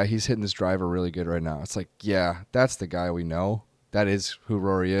 oh yeah, he's hitting this driver really good right now. It's like, yeah, that's the guy we know. That is who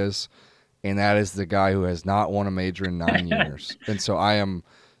Rory is. And that is the guy who has not won a major in 9 years. And so I am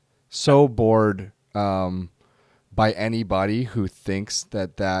so bored by anybody who thinks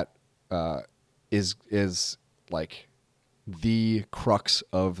that is like the crux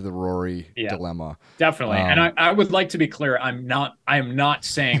of the Rory dilemma. Definitely. And I would like to be clear. I am not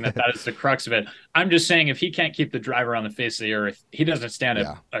saying that is the crux of it. I'm just saying if he can't keep the driver on the face of the earth, he doesn't stand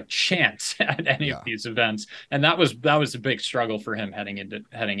a chance at any of these events. And that was a big struggle for him heading into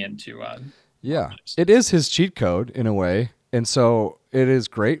it is his cheat code in a way. And so it is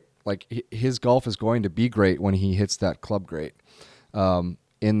great. Like his golf is going to be great when he hits that club great. In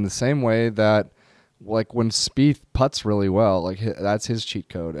the same way that, like when Spieth putts really well, like that's his cheat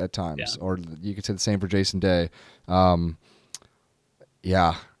code at times. Or you could say the same for Jason Day. If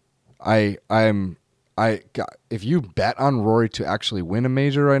you bet on Rory to actually win a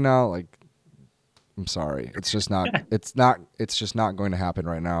major right now, like, I'm sorry, it's just not. it's just not going to happen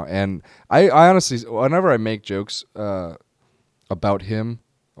right now. And I honestly, whenever I make jokes about him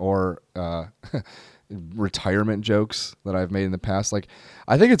or retirement jokes that I've made in the past, like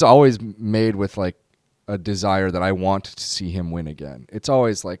I think it's always made with like a desire that I want to see him win again. It's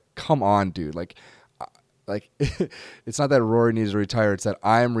always like, come on, dude. Like it's not that Rory needs to retire. It's that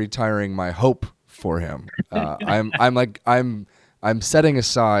I'm retiring my hope for him. I'm setting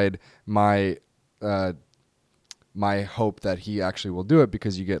aside my my hope that he actually will do it,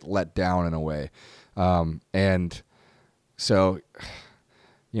 because you get let down in a way. And so,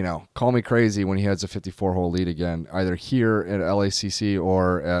 call me crazy when he has a 54-hole lead again, either here at LACC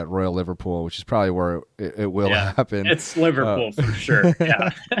or at Royal Liverpool, which is probably where it will happen. It's Liverpool for sure.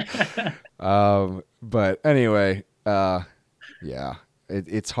 But anyway,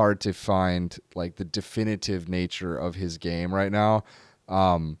 it's hard to find like the definitive nature of his game right now.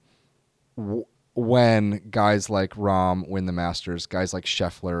 When guys like Rahm win the Masters, guys like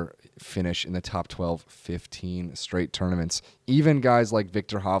Scheffler finish in the top 12, 15 straight tournaments, even guys like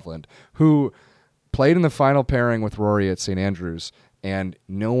Viktor Hovland, who played in the final pairing with Rory at St. Andrews, and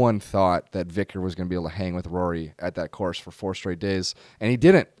no one thought that Viktor was going to be able to hang with Rory at that course for 4 straight days, and he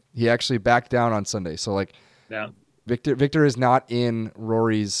didn't. He actually backed down on Sunday. So, like, Viktor is not in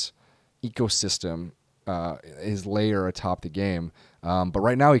Rory's ecosystem, his layer atop the game, but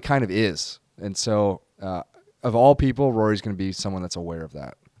right now he kind of is. And so, of all people, Rory's going to be someone that's aware of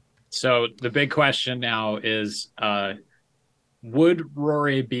that. So the big question now is, would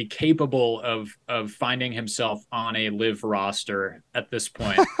Rory be capable of finding himself on a live roster at this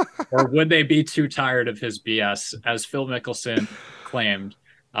point? Or would they be too tired of his BS, as Phil Mickelson claimed?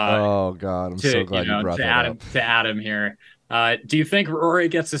 Oh, God, I'm so glad you brought that up. To Adam here. Do you think Rory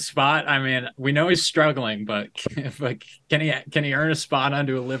gets a spot? I mean, we know he's struggling, but can he earn a spot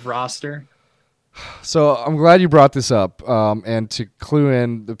onto a live roster? So I'm glad you brought this up, and to clue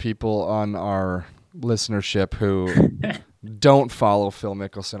in the people on our listenership who don't follow Phil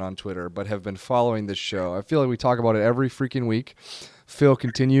Mickelson on Twitter but have been following this show, I feel like we talk about it every freaking week. Phil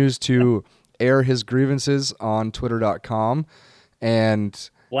continues to air his grievances on Twitter.com, and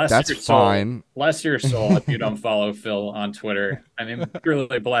that's fine. Bless your soul if you don't follow Phil on Twitter. I mean,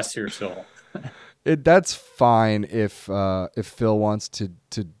 really bless your soul. That's fine if Phil wants to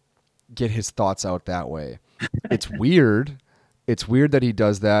get his thoughts out that way. It's weird. It's weird that he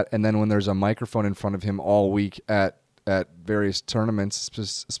does that, and then when there's a microphone in front of him all week at at various tournaments,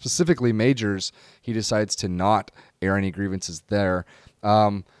 specifically majors, he decides to not air any grievances there.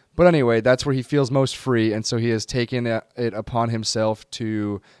 But anyway, that's where he feels most free, and so he has taken it upon himself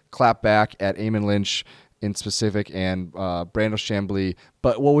to clap back at Eamon Lynch in specific and Brandel Chambly.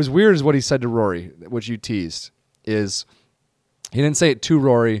 But what was weird is what he said to Rory, which you teased, is he didn't say it to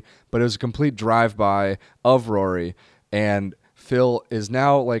Rory, but it was a complete drive-by of Rory, and Phil is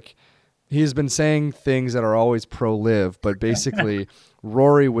now like, he's been saying things that are always pro-live, but basically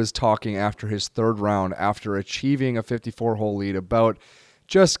Rory was talking after his third round, after achieving a 54-hole lead, about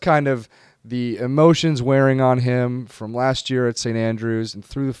just kind of the emotions wearing on him from last year at St. Andrews and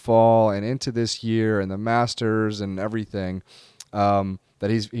through the fall and into this year and the Masters and everything,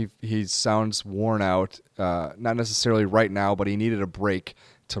 that he sounds worn out, not necessarily right now, but he needed a break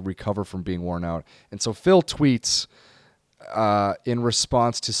to recover from being worn out. And so Phil tweets in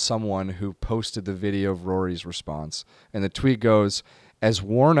response to someone who posted the video of Rory's response. And the tweet goes, "As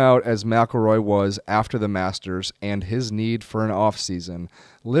worn out as McIlroy was after the Masters and his need for an offseason,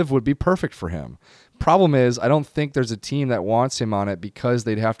 Liv would be perfect for him. Problem is, I don't think there's a team that wants him on it because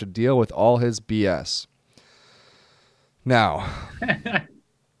they'd have to deal with all his BS." Now,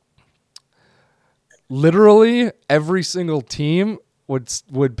 literally every single team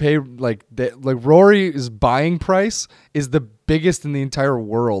would pay like Rory's buying price is the biggest in the entire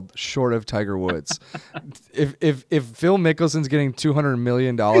world, short of Tiger Woods. if Phil Mickelson's getting $200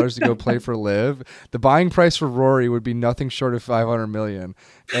 million to go play for Liv, the buying price for Rory would be nothing short of $500 million,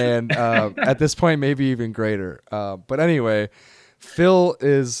 and at this point maybe even greater. But anyway, Phil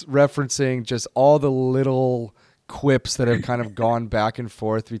is referencing just all the little quips that have kind of gone back and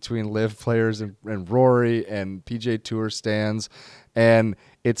forth between Liv players and Rory and PGA Tour stands. And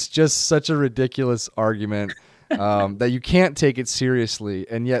it's just such a ridiculous argument that you can't take it seriously.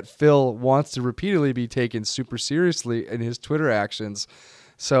 And yet Phil wants to repeatedly be taken super seriously in his Twitter actions.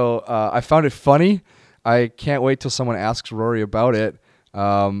 So I found it funny. I can't wait till someone asks Rory about it.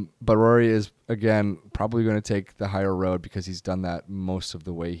 But Rory is, again, probably going to take the higher road because he's done that most of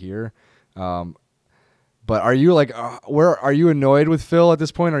the way here. But are you where are you annoyed with Phil at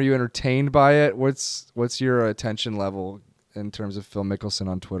this point? Are you entertained by it? What's your attention level in terms of Phil Mickelson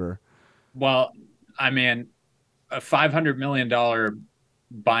on Twitter? Well, I mean, a $500 million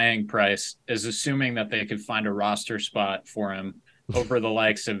buying price is assuming that they could find a roster spot for him over the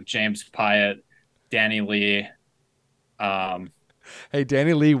likes of James Pyatt, Danny Lee. Hey,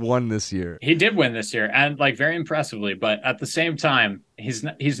 Danny Lee won this year. He did win this year, and very impressively. But at the same time, he's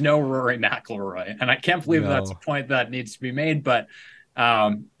no Rory McIlroy, and I can't believe that's a point that needs to be made. But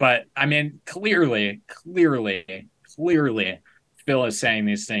I mean, clearly, Phil is saying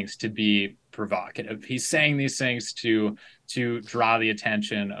these things to be provocative. He's saying these things to draw the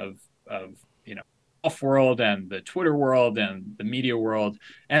attention of golf world and the Twitter world and the media world.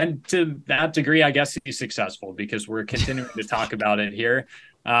 And to that degree, I guess he's successful because we're continuing to talk about it here.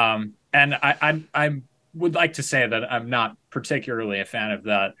 And I would like to say that I'm not particularly a fan of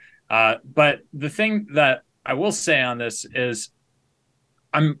that. But the thing that I will say on this is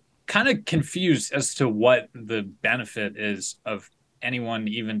I'm kind of confused as to what the benefit is of anyone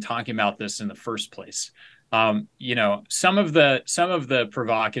even talking about this in the first place. Some of the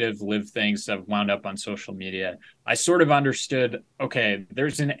provocative Liv things that have wound up on social media, I sort of understood, okay,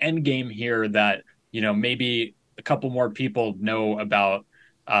 there's an end game here that, maybe a couple more people know about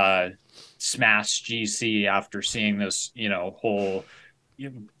Smash GC after seeing this, whole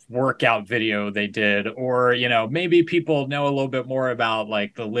workout video they did, or maybe people know a little bit more about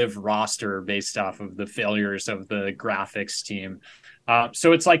like the Liv roster based off of the failures of the graphics team.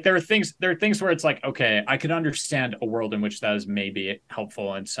 So it's like there are things where it's like, okay, I could understand a world in which that is maybe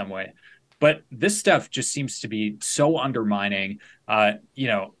helpful in some way, but this stuff just seems to be so undermining. I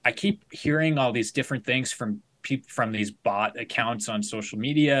keep hearing all these different things from these bot accounts on social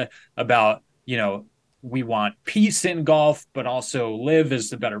media about we want peace in golf, but also Liv is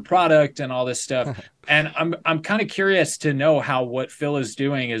the better product and all this stuff. And I'm kind of curious to know how what Phil is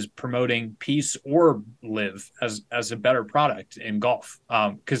doing is promoting peace or Liv as a better product in golf.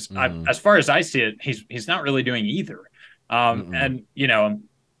 Because as far as I see it, he's not really doing either. And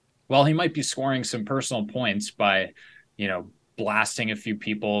while he might be scoring some personal points by blasting a few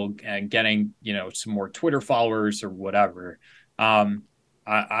people and getting some more Twitter followers or whatever,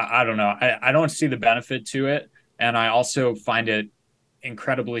 I don't know. I don't see the benefit to it. And I also find it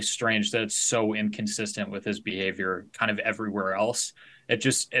incredibly strange that it's so inconsistent with his behavior kind of everywhere else.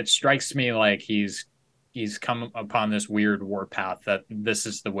 It strikes me like he's come upon this weird warpath that this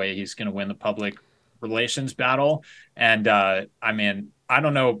is the way he's going to win the public relations battle. And I mean, I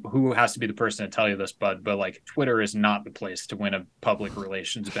don't know who has to be the person to tell you this, bud, but like Twitter is not the place to win a public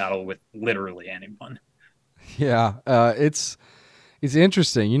relations battle with literally anyone. Yeah, it's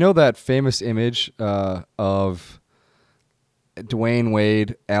interesting. You know that famous image of Dwayne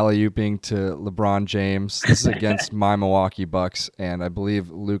Wade alley-ooping to LeBron James. This is against my Milwaukee Bucks and I believe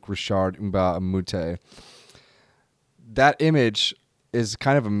Luc Richard Mbah-a-Moute. That image is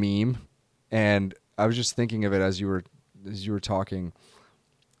kind of a meme, and I was just thinking of it as you were talking.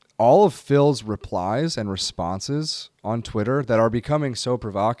 All of Phil's replies and responses on Twitter that are becoming so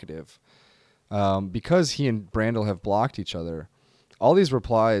provocative, because he and Brandel have blocked each other. All these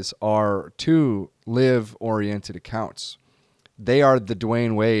replies are to live-oriented accounts. They are the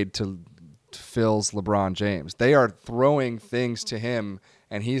Dwayne Wade to Phil's LeBron James. They are throwing things to him,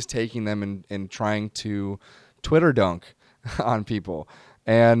 and he's taking them and trying to Twitter dunk on people.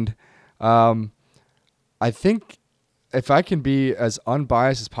 And I think if I can be as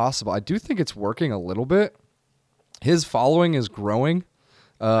unbiased as possible, I do think it's working a little bit. His following is growing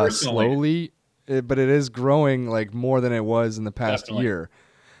slowly, but it is growing like more than it was in the past year.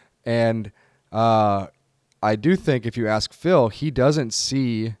 And I do think if you ask Phil, he doesn't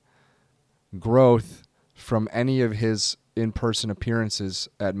see growth from any of his in-person appearances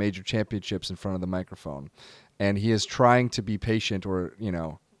at major championships in front of the microphone. And he is trying to be patient or,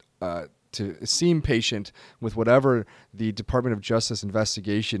 to seem patient with whatever the Department of Justice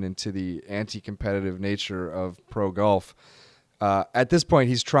investigation into the anti-competitive nature of pro golf. At this point,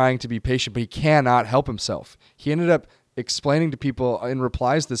 he's trying to be patient, but he cannot help himself. He ended up explaining to people in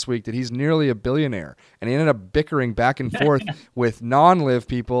replies this week that he's nearly a billionaire, and he ended up bickering back and forth with non-live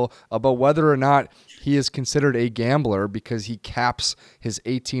people about whether or not he is considered a gambler because he caps his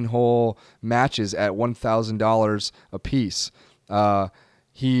 18-hole matches at $1,000 a piece.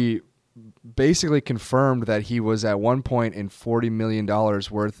 He basically confirmed that he was at one point in $40 million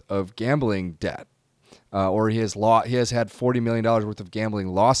worth of gambling debt, or he has had $40 million worth of gambling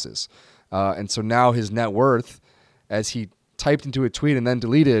losses. And so now his net worth, as he typed into a tweet and then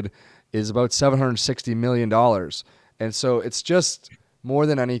deleted, is about $760 million. And so it's just more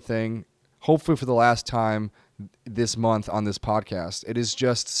than anything, hopefully for the last time this month on this podcast, it is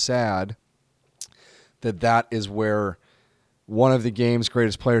just sad that is where one of the game's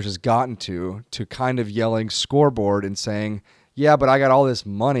greatest players has gotten to kind of yelling scoreboard and saying, yeah, but I got all this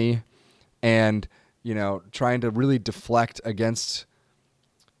money, and, trying to really deflect against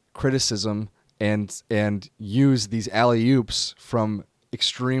criticism and use these alley-oops from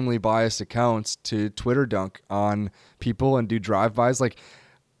extremely biased accounts to Twitter dunk on people and do drive-bys. Like,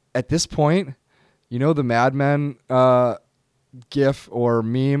 at this point, the Mad Men gif or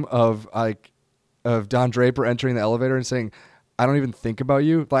meme of Don Draper entering the elevator and saying, I don't even think about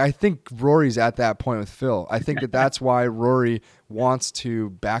you. Like, I think Rory's at that point with Phil. I think that's why Rory wants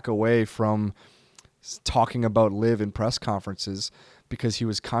to back away from talking about live in press conferences, because he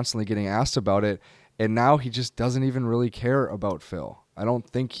was constantly getting asked about it, and now he just doesn't even really care about Phil. I don't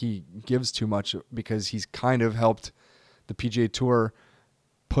think he gives too much because he's kind of helped the PGA Tour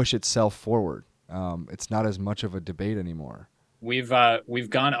push itself forward. It's not as much of a debate anymore. We've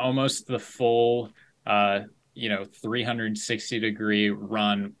gone almost the full 360-degree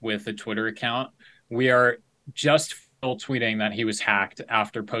run with a Twitter account. We are just Phil tweeting that he was hacked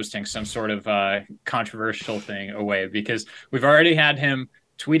after posting some sort of controversial thing away, because we've already had him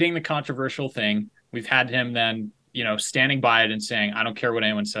tweeting the controversial thing. We've had him then, standing by it and saying, I don't care what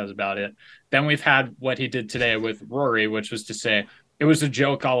anyone says about it. Then we've had what he did today with Rory, which was to say, it was a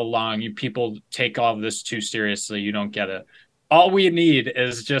joke all along. You people take all of this too seriously. You don't get it. All we need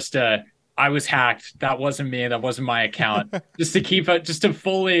is just I was hacked. That wasn't me. That wasn't my account. Just to keep it, just to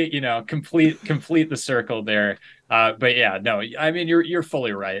fully, complete the circle there. But yeah, no, I mean, you're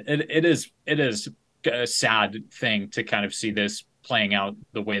fully right. It is a sad thing to kind of see this playing out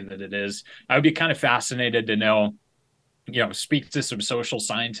the way that it is. I would be kind of fascinated to know, speak to some social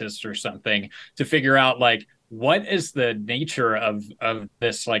scientists or something to figure out like, what is the nature of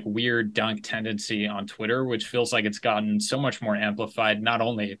this like weird dunk tendency on Twitter, which feels like it's gotten so much more amplified, not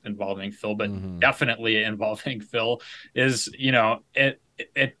only involving Phil, but definitely involving Phil, is,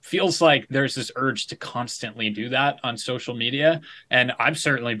 it feels like there's this urge to constantly do that on social media. And I've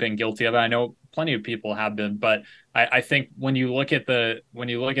certainly been guilty of it. I know plenty of people have been, but I think when you look at the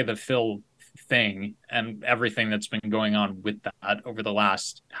Phil thing and everything that's been going on with that over the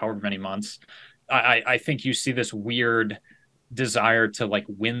last however many months, I think you see this weird desire to like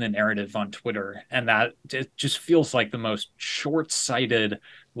win the narrative on Twitter, and that it just feels like the most short-sighted,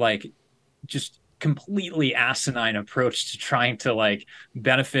 like just completely asinine approach to trying to like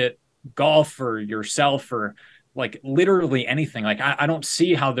benefit golf or yourself or like literally anything. Like I don't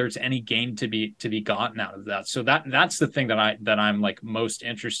see how there's any gain to be gotten out of that. So that's the thing that I'm like most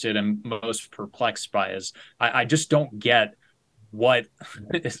interested and most perplexed by is I just don't get what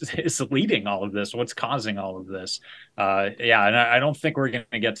is leading all of this, what's causing all of this. Yeah, and I don't think we're going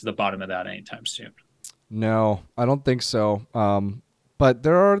to get to the bottom of that anytime soon. No, I don't think so. But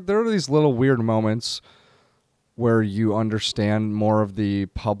there are these little weird moments where you understand more of the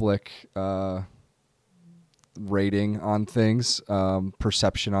public rating on things,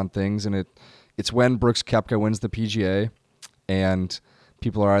 perception on things, and it's when Brooks Koepka wins the PGA, and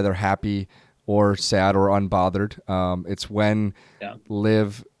people are either happy or sad or unbothered. It's when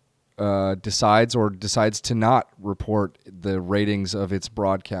Liv decides to not report the ratings of its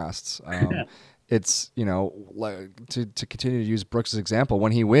broadcasts. It's, to continue to use Brooks' example,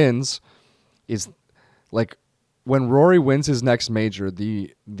 when he wins, is like when Rory wins his next major,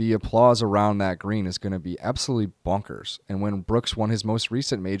 the applause around that green is going to be absolutely bonkers. And when Brooks won his most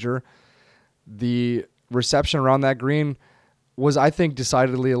recent major, the reception around that green was, I think,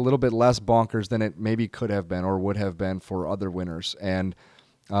 decidedly a little bit less bonkers than it maybe could have been or would have been for other winners. And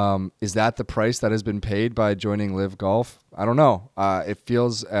is that the price that has been paid by joining Liv Golf? I don't know. It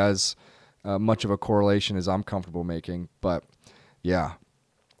feels as much of a correlation as I'm comfortable making. But, yeah,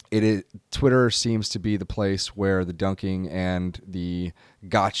 Twitter seems to be the place where the dunking and the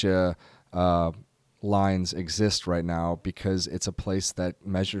gotcha lines exist right now, because it's a place that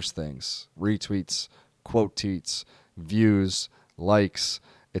measures things, retweets, quote tweets, views, likes,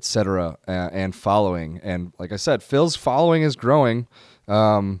 etc., and following. And like I said, Phil's following is growing.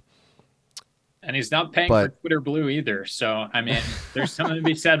 And he's not paying for Twitter Blue either. So, I mean, there's something to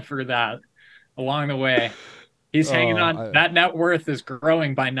be said for that along the way. He's hanging on. That net worth is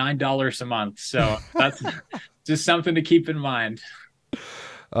growing by $9 a month. So that's just something to keep in mind.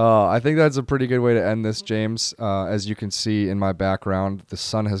 I think that's a pretty good way to end this, James. As you can see in my background, the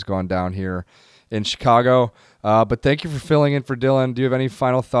sun has gone down here in Chicago. But thank you for filling in for Dylan. Do you have any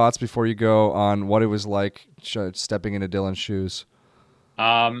final thoughts before you go on what it was like stepping into Dylan's shoes?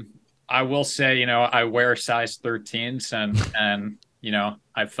 I will say, I wear size 13s and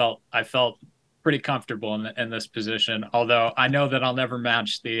I felt pretty comfortable in this position. Although I know that I'll never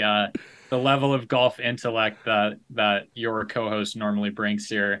match the level of golf intellect that your co-host normally brings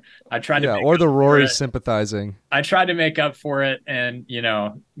here. I tried to or the Rory sympathizing. I tried to make up for it in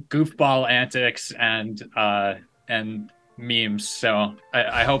goofball antics and memes. So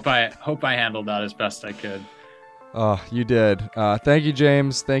I hope I handled that as best I could. Oh, you did. Thank you,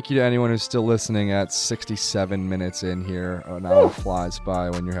 James. Thank you to anyone who's still listening at 67 minutes in here. An hour flies by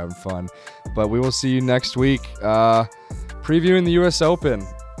when you're having fun. But we will see you next week, previewing the U.S. Open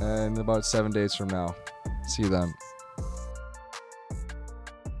in about 7 days from now. See you then.